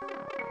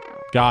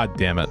 God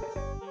damn it.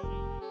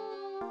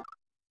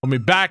 Put me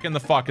back in the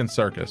fucking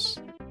circus.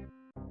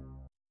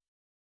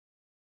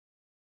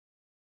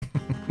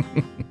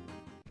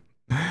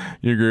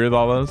 You agree with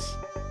all this?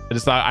 I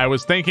just thought I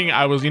was thinking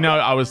I was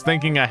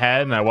thinking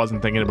ahead and I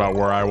wasn't thinking about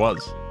where I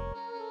was.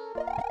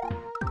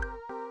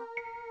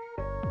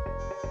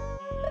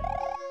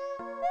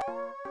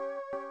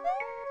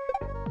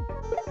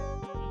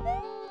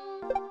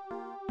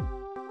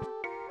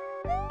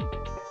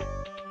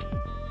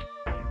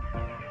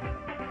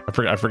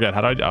 I forget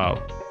how do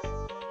I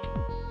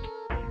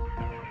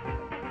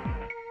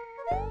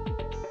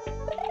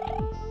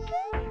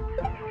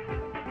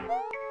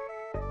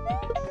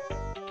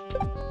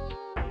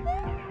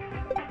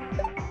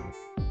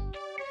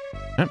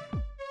Yep.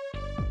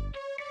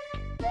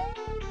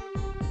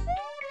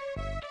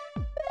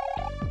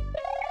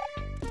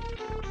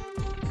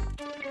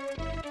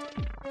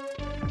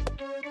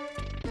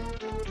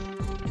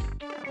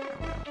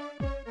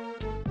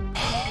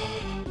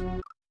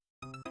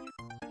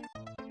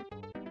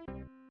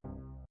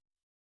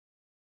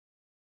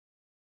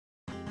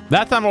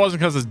 That time it wasn't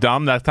because it's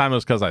dumb. That time it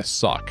was because I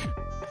suck.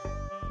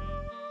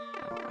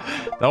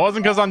 That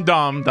wasn't because I'm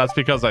dumb. That's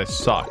because I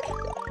suck.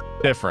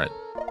 Different.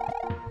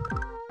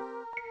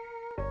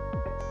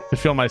 I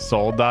feel my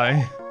soul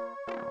die.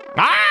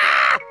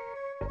 Ah!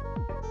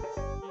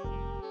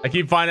 I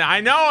keep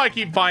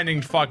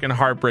finding fucking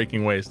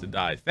heartbreaking ways to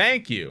die.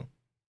 Thank you.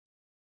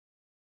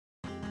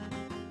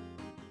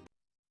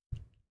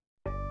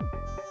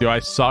 Do I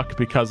suck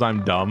because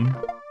I'm dumb?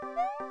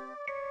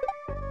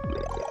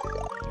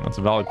 That's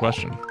a valid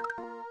question.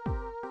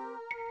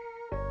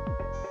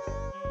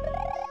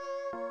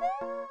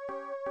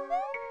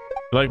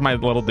 You like my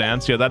little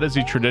dance? Yeah, that is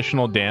the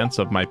traditional dance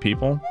of my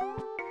people.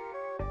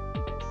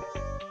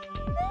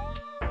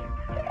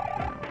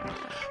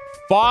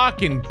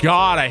 Fucking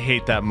God, I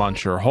hate that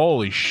muncher.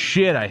 Holy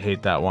shit, I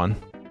hate that one.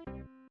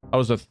 That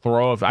was a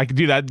throw. If I could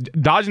do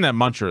that, dodging that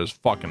muncher is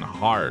fucking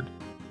hard.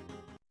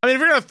 I mean, if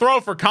you're gonna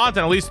throw for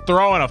content, at least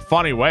throw in a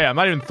funny way. I'm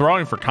not even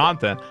throwing for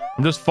content.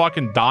 I'm just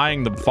fucking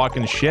dying the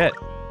fucking shit.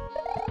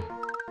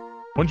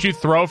 Wouldn't you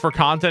throw for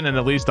content in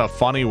at least a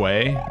funny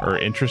way or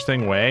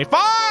interesting way?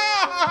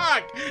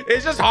 Fuck!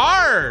 It's just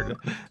hard.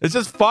 It's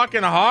just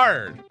fucking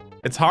hard.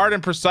 It's hard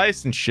and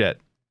precise and shit.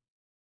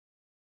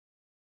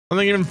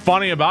 Nothing even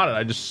funny about it.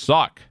 I just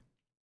suck.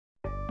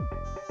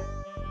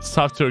 It's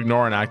tough to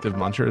ignore inactive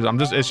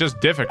munchers. It's just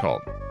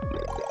difficult.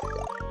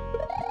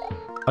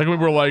 Like we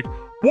were like,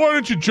 why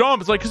didn't you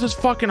jump? It's like, because it's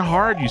fucking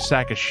hard, you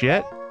sack of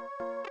shit.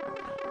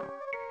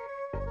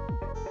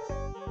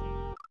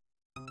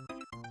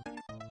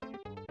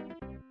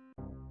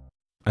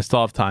 I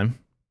still have time.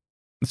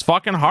 It's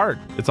fucking hard.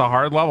 It's a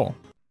hard level.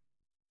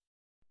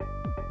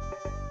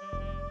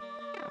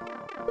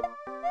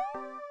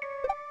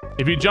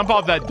 If you jump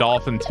off that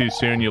dolphin too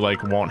soon, you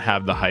like won't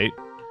have the height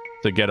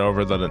to get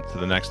over to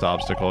the next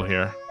obstacle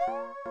here.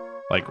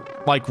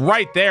 Like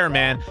right there,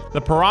 man.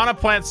 The piranha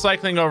plant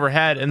cycling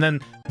overhead, and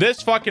then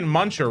this fucking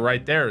muncher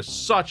right there is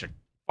such a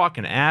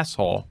fucking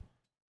asshole.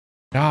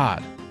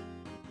 God.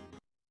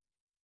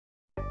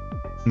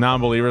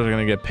 Non-believers are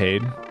gonna get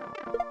paid.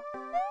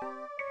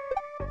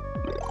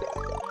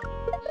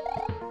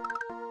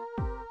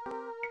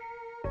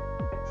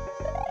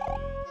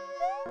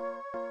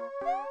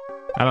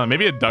 I don't know,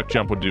 maybe a duck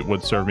jump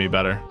would serve me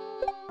better.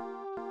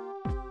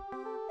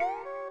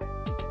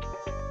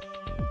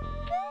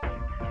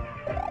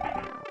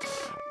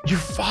 You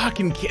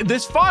fucking kid.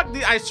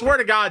 I swear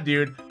to God,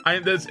 dude.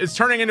 It's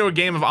turning into a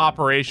game of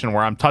Operation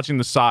where I'm touching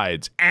the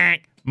sides.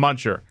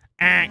 Muncher.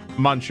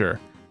 Muncher.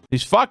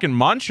 These fucking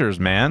munchers,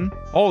 man.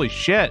 Holy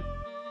shit.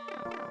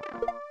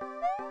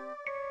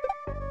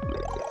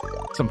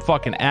 Some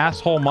fucking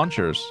asshole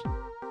munchers.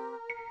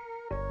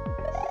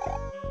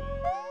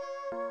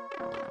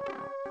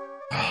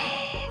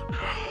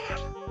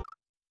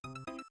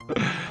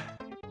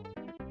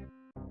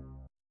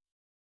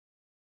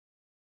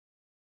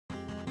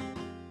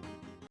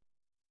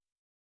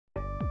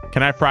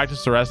 Can I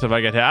practice the rest if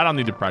I get hit? I don't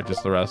need to practice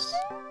the rest.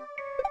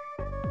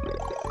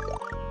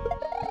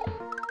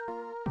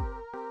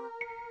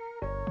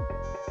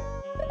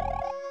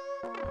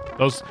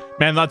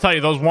 Man, I'll tell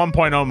you, those 1.0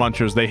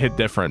 munchers, they hit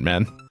different,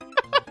 man.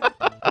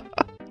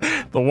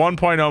 The 1.0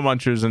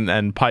 munchers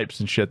and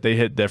pipes and shit, they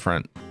hit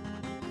different.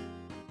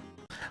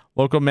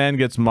 Local man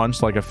gets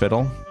munched like a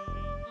fiddle.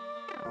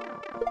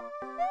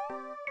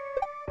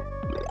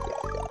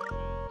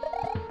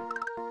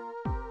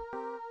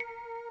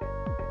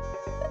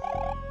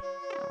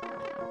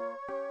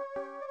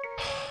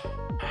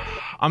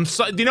 I'm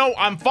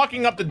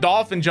fucking up the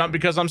dolphin jump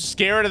because I'm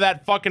scared of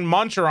that fucking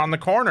muncher on the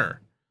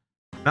corner.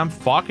 And I'm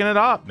fucking it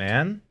up,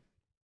 man.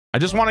 I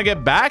just want to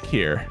get back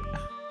here.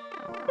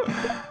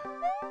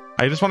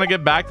 I just want to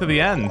get back to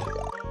the end.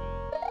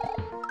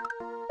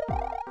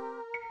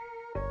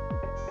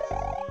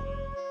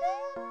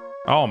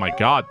 Oh my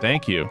God,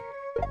 thank you.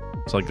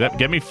 It's like that.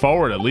 Get me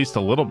forward at least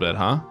a little bit,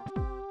 huh?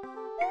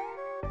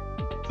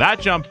 That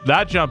jump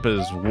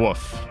is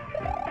woof.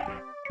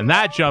 And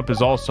that jump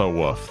is also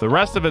woof. The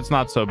rest of it's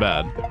not so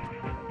bad.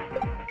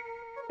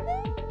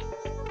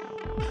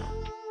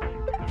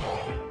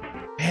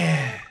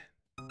 Man.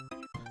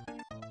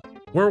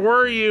 Where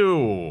were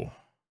you?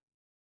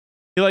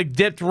 He like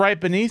dipped right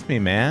beneath me,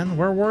 man.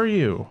 Where were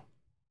you?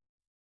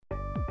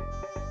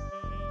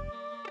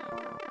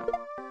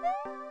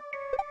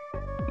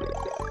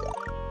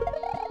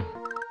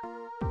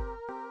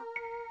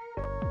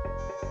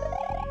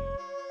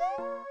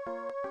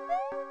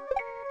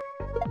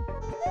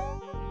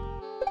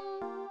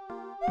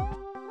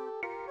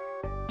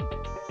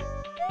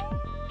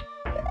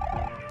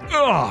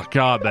 Oh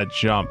god, that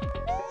jump.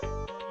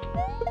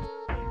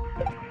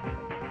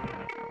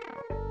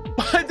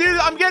 Dude,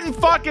 I'm getting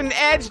fucking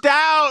edged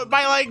out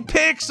by like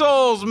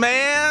pixels,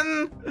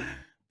 man.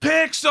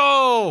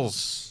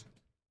 Pixels.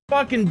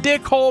 Fucking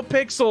dickhole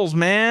pixels,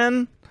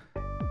 man.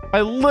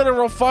 By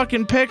literal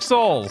fucking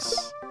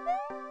pixels.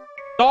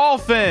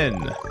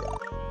 Dolphin.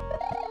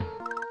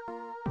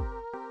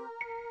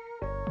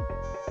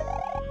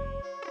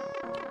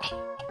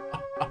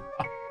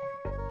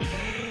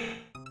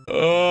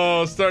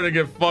 Oh, starting to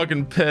get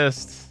fucking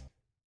pissed.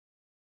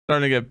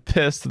 Starting to get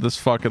pissed at this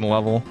fucking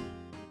level.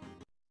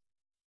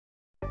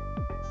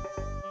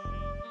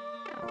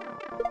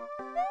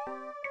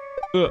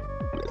 Ugh.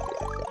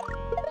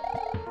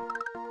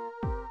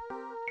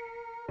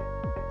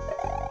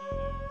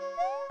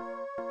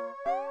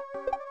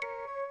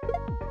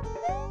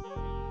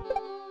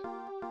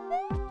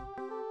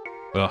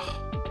 Ugh.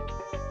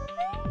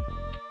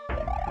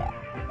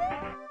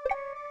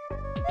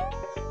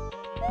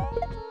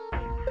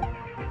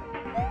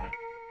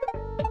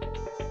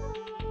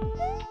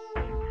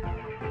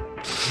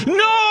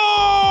 No!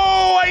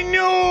 I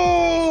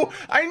knew!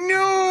 I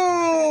knew!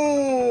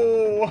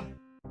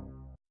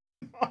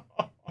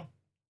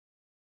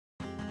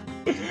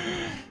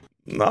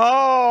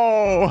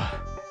 No!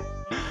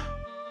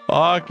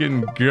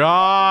 Fucking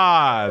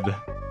God.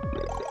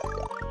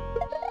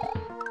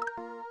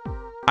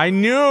 I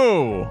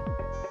knew!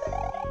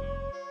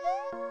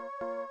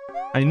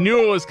 I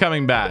knew it was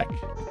coming back.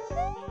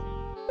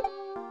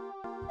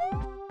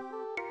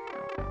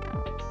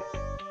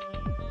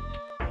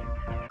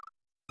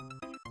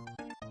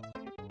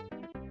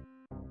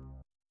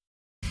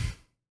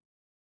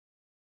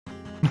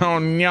 Oh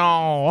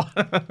no.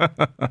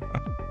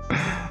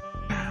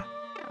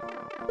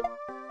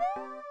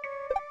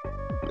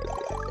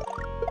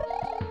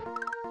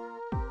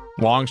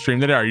 Long stream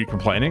today. Are you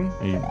complaining?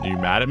 Are you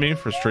mad at me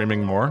for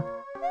streaming more?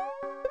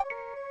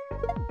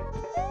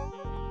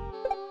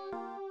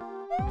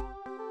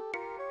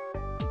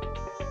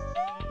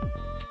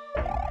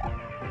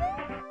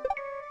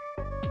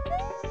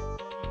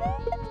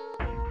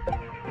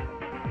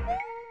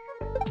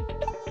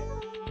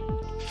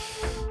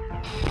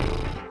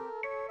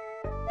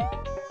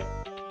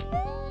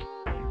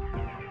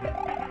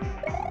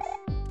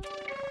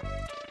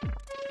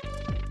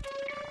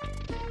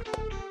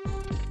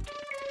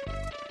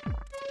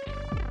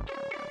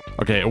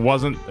 Okay, it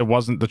wasn't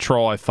the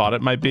troll I thought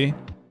it might be.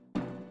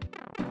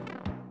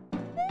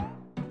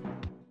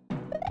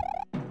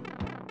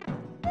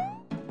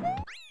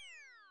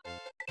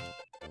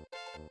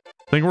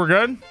 Think we're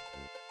good?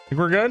 Think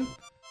we're good?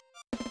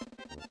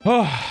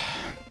 Oh.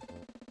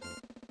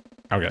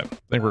 Okay,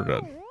 think we're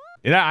good.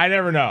 Yeah, I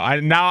never know.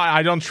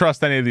 I don't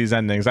trust any of these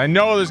endings. I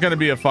know there's gonna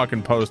be a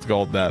fucking post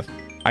gold death.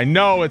 I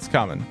know it's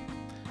coming.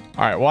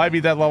 All right, well, I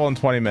beat that level in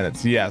 20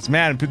 minutes. Yes,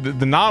 man,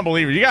 the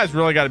non-believer, you guys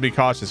really got to be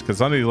cautious because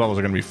some of these levels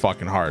are going to be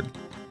fucking hard.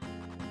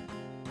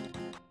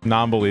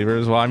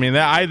 Non-believers, well, I mean,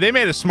 they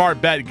made a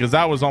smart bet because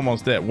that was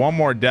almost it. One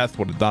more death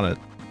would have done it.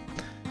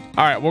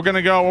 All right, we're going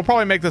to go. We'll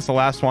probably make this the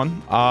last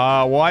one.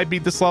 Well, I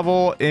beat this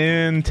level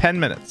in 10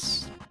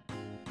 minutes.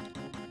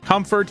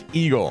 Comfort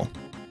Eagle.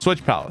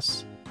 Switch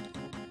Palace.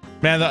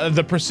 Man,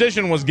 the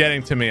precision was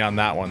getting to me on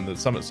that one.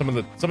 Some of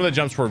the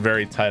jumps were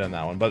very tight on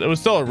that one, but it was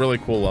still a really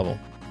cool level.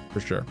 For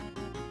sure.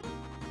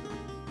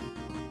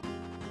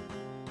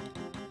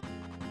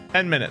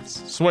 10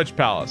 minutes. Switch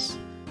Palace.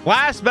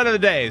 Last bet of the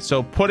day.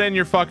 So put in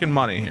your fucking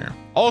money here.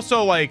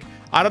 Also, like,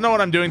 I don't know what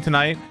I'm doing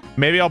tonight.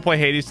 Maybe I'll play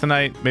Hades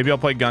tonight. Maybe I'll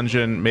play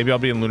Gungeon. Maybe I'll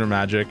be in Lunar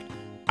Magic.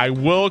 I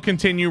will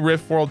continue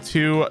Rift World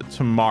 2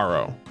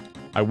 tomorrow.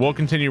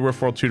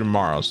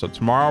 So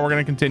tomorrow we're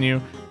going to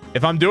continue.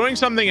 If I'm doing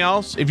something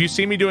else, if you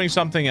see me doing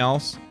something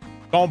else,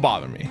 don't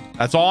bother me.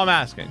 That's all I'm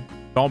asking.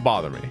 Don't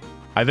bother me.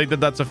 I think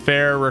that's a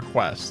fair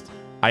request.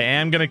 I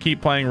am going to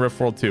keep playing Rift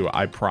World 2,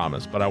 I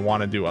promise, but I want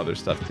to do other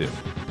stuff too.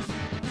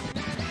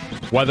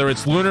 Whether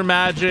it's Lunar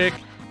Magic,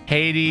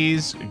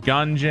 Hades,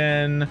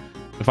 Gungeon,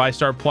 if I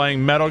start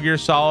playing Metal Gear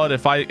Solid,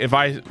 if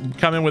I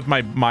come in with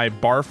my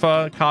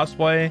Barfa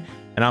cosplay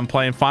and I'm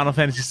playing Final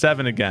Fantasy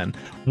VII again,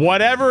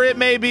 whatever it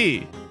may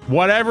be,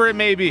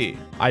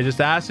 I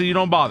just ask that you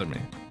don't bother me.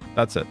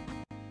 That's it.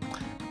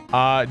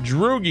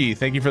 Droogie,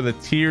 thank you for the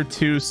tier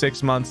 2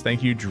 6 months.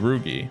 Thank you,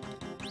 Droogie.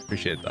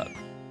 Appreciate that.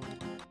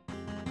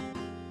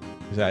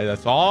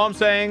 That's all I'm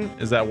saying,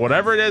 is that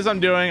whatever it is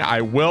I'm doing,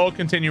 I will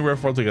continue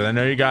Rift World because I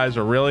know you guys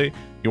are really,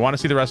 you want to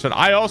see the rest of it.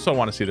 I also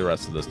want to see the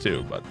rest of this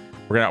too, but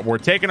we're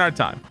taking our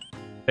time.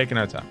 I'm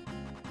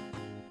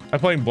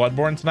playing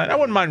Bloodborne tonight. I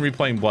wouldn't mind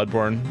replaying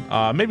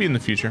Bloodborne, maybe in the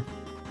future.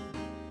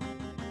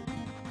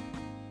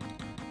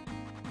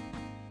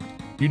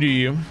 You do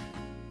you.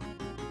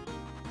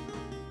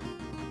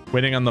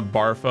 Waiting on the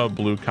Barfa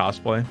blue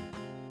cosplay.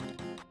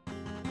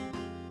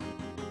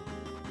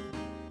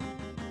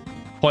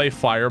 Play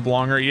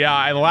Fireblonger.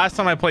 Yeah, the last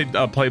time I played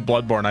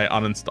Bloodborne,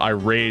 I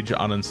rage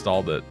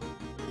uninstalled it.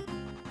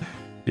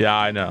 Yeah,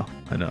 I know.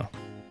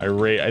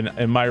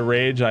 In my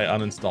rage, I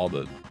uninstalled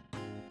it.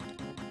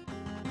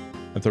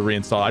 I have to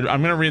reinstall.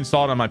 I'm gonna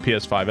reinstall it on my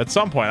PS5 at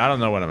some point. I don't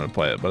know when I'm gonna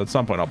play it, but at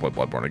some point I'll play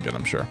Bloodborne again,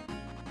 I'm sure.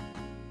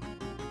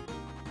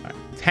 All right,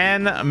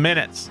 10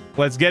 minutes.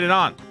 Let's get it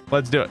on.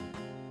 Let's do it.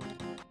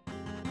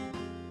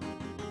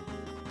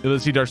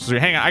 Let's see Dark Souls 3.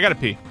 Hang on, I gotta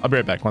pee. I'll be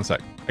right back. One sec.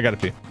 I gotta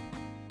pee.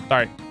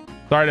 Sorry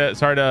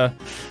to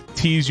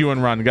tease you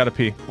and run. Gotta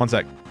pee. One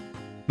sec.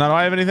 Now, do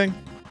I have anything?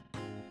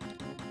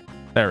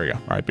 There we go.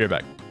 All right, be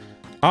right back.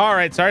 All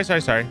right. Sorry.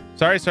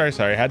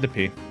 Had to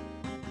pee.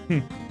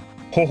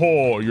 Ho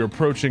ho, you're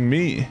approaching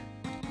me.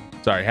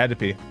 Sorry, had to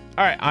pee.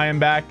 All right, I am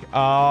back.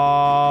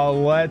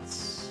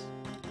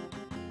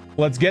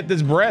 Let's get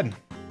this bread.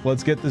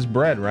 Let's get this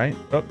bread, right?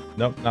 Oh,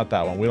 nope, not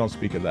that one. We don't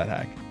speak of that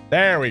hack.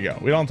 There we go.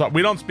 We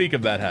don't speak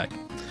of that hack.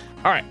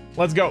 All right,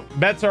 let's go.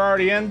 Bets are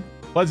already in.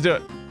 Let's do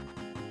it.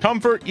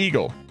 Comfort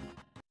Eagle.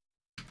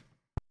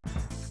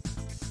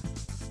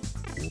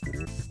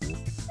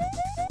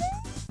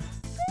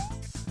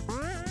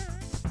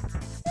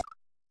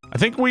 I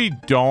think we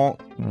don't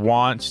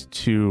want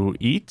to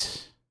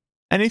eat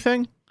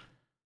anything.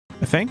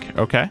 I think.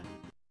 Okay.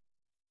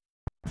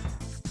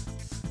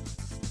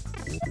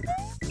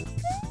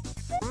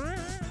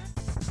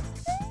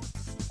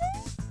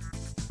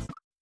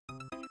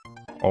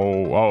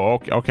 Oh,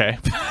 okay.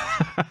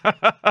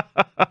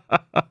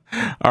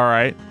 All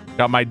right.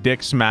 Got my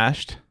dick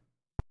smashed.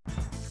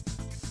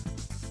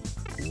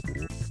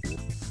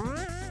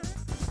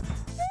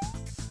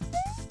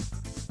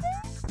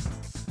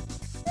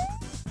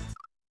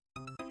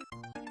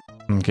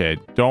 Okay,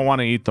 don't want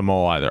to eat the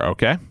mole either.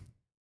 Okay.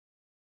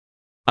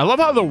 I love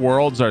how the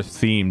worlds are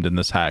themed in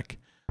this hack.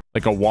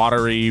 Like a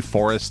watery,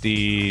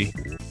 foresty,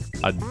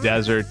 a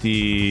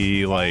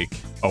deserty, like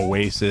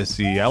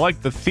oasis-y. I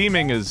like the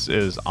theming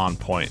is on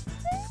point.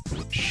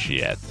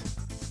 Shit.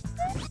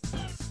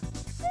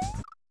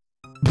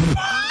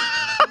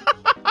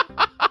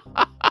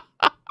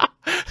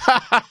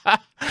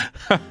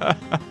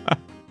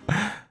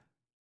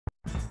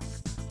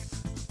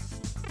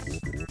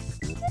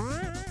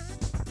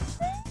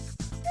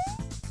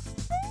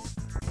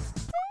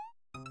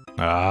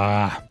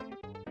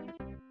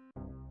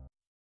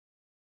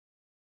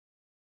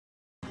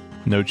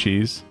 No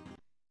cheese.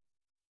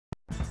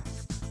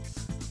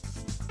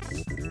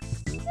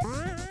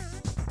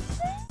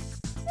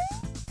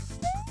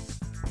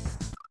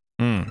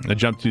 I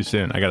jumped too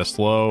soon. I gotta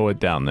slow it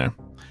down there.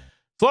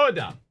 Slow it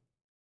down.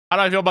 How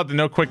do I feel about the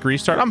no quick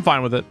restart? I'm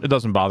fine with it. It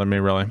doesn't bother me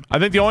really. I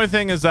think the only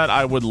thing is that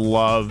I would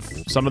love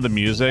some of the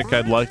music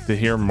I'd like to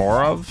hear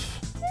more of.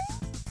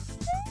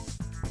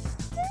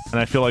 And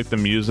I feel like the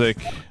music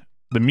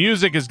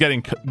is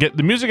getting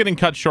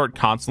cut short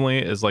constantly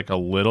is like a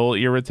little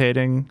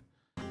irritating.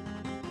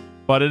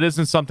 But it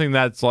isn't something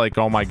that's like,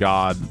 oh my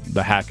god,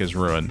 the hack is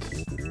ruined,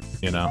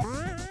 you know?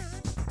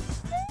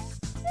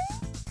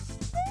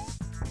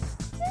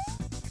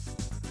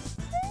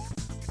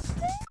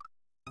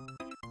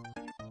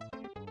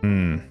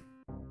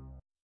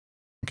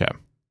 Okay.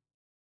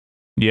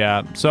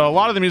 Yeah, so a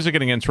lot of the music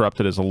getting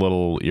interrupted is a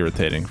little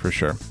irritating for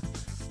sure.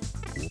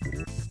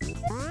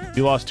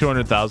 You lost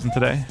 200,000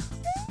 today?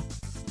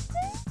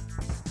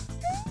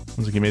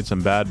 Sounds like you made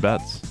some bad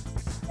bets.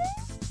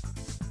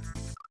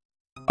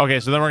 Okay,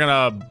 so then we're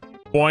gonna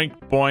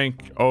boink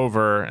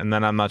over, and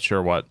then I'm not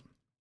sure what.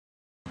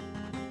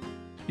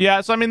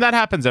 Yeah, so I mean that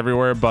happens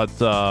everywhere, but it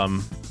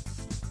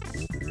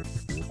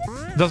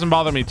doesn't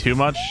bother me too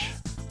much.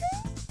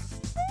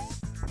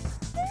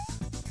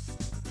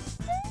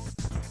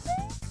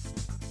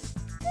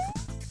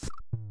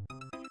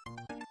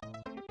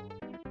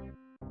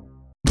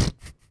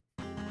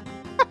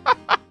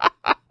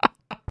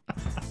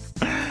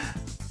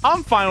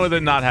 I'm fine with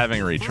it not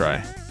having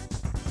retry.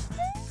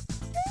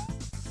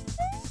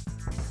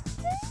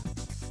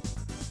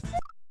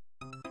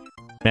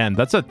 Man,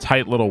 that's a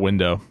tight little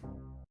window.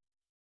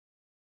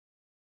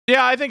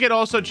 Yeah, I think it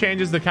also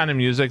changes the kind of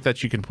music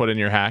that you can put in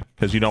your hack,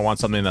 because you don't want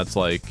something that's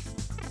like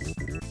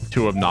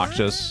too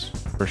obnoxious,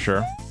 for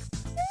sure.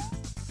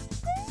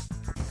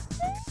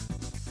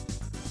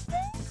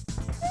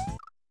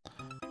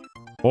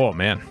 Oh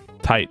man,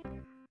 tight.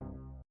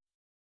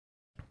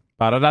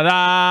 I don't think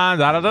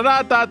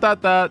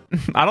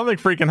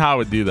freaking How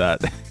would do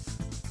that.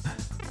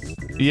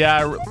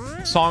 Yeah,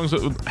 songs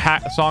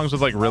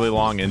with like really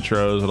long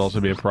intros would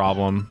also be a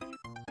problem.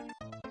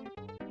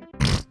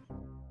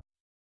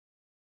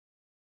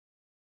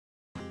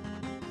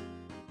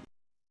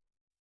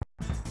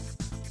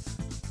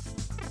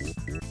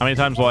 How many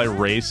times will I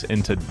race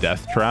into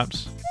death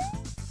traps?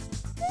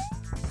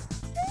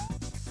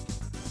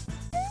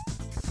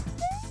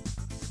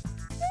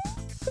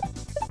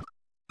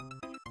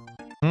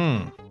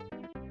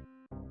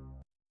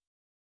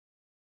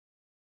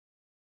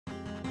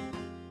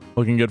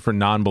 Looking good for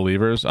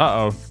non-believers.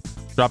 Uh-oh.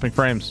 Dropping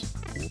frames.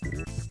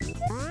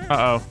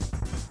 Uh-oh.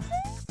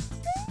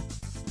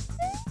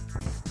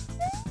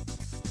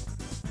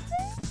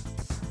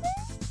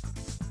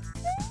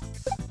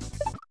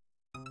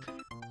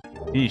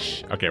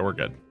 Yeesh. Okay, we're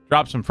good.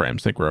 Drop some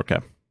frames. Think we're okay.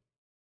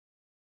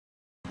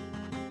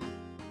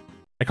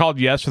 I called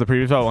yes for the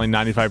previous vote. Only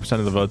 95%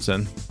 of the votes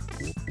in.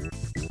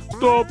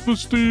 Stop the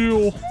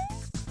steal.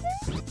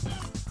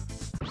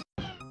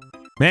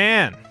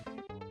 Man.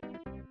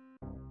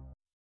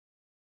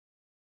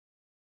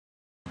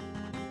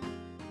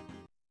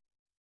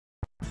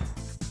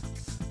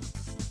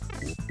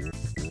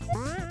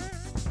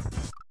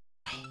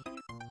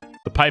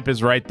 The pipe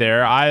is right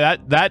there.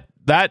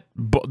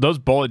 Those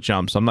bullet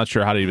jumps, I'm not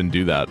sure how to even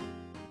do that.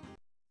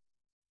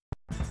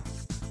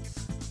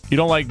 You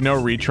don't like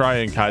no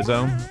retry in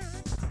Kaizo?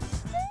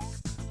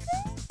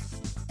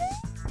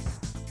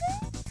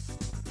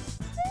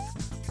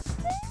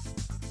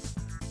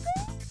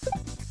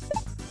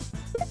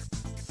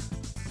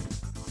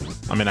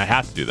 I mean, I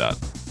have to do that.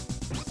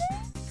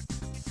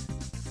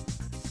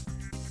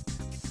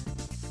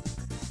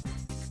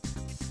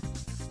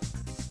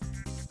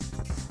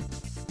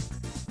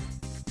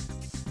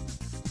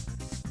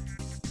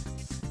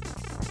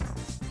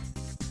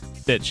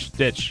 Ditch,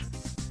 ditch.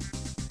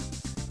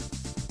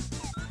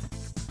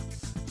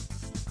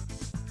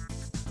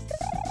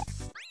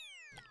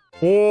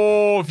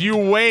 Oh, if you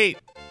wait,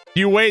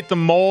 the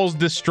moles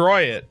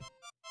destroy it.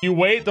 You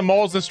wait, the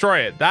moles destroy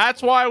it.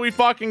 That's why we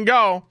fucking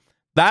go.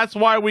 That's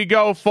why we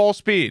go full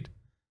speed.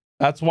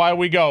 That's why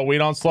we go. We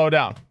don't slow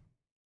down.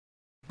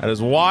 That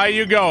is why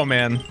you go,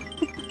 man.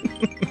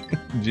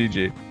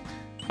 GG.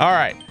 All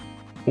right.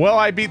 Will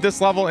I beat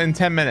this level in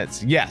 10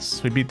 minutes?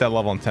 Yes, we beat that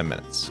level in 10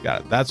 minutes.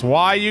 Got it. That's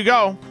why you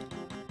go.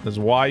 That's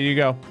why you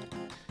go.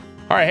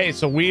 All right, hey,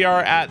 so we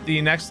are at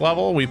the next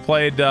level. We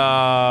played,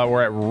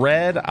 we're at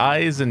Red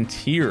Eyes and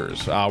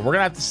Tears. We're gonna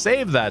have to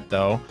save that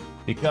though,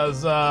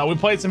 because we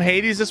played some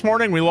Hades this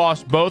morning. We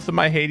lost both of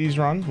my Hades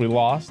runs. We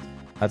lost.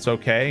 That's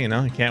okay, you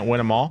know, you can't win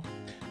them all.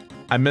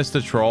 I missed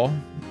a troll.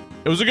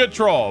 It was a good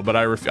troll, but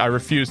I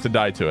refused to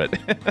die to it.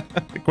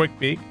 A quick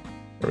peek.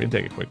 Or we can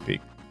take a quick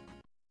peek.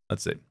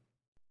 Let's see.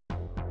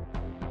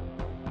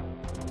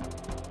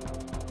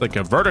 Like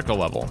a vertical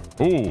level.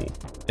 Ooh,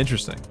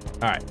 interesting.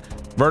 All right,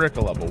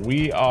 vertical level.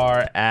 We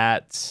are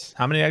at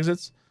how many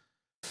exits?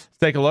 Let's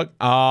take a look.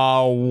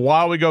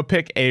 While we go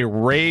pick a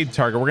raid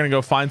target, we're gonna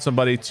go find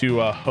somebody to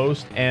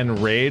host and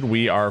raid.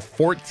 We are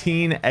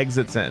 14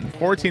 exits in.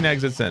 14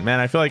 exits in. Man,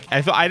 I feel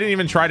I didn't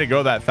even try to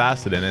go that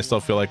fast today, and I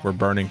still feel like we're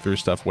burning through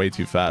stuff way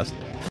too fast.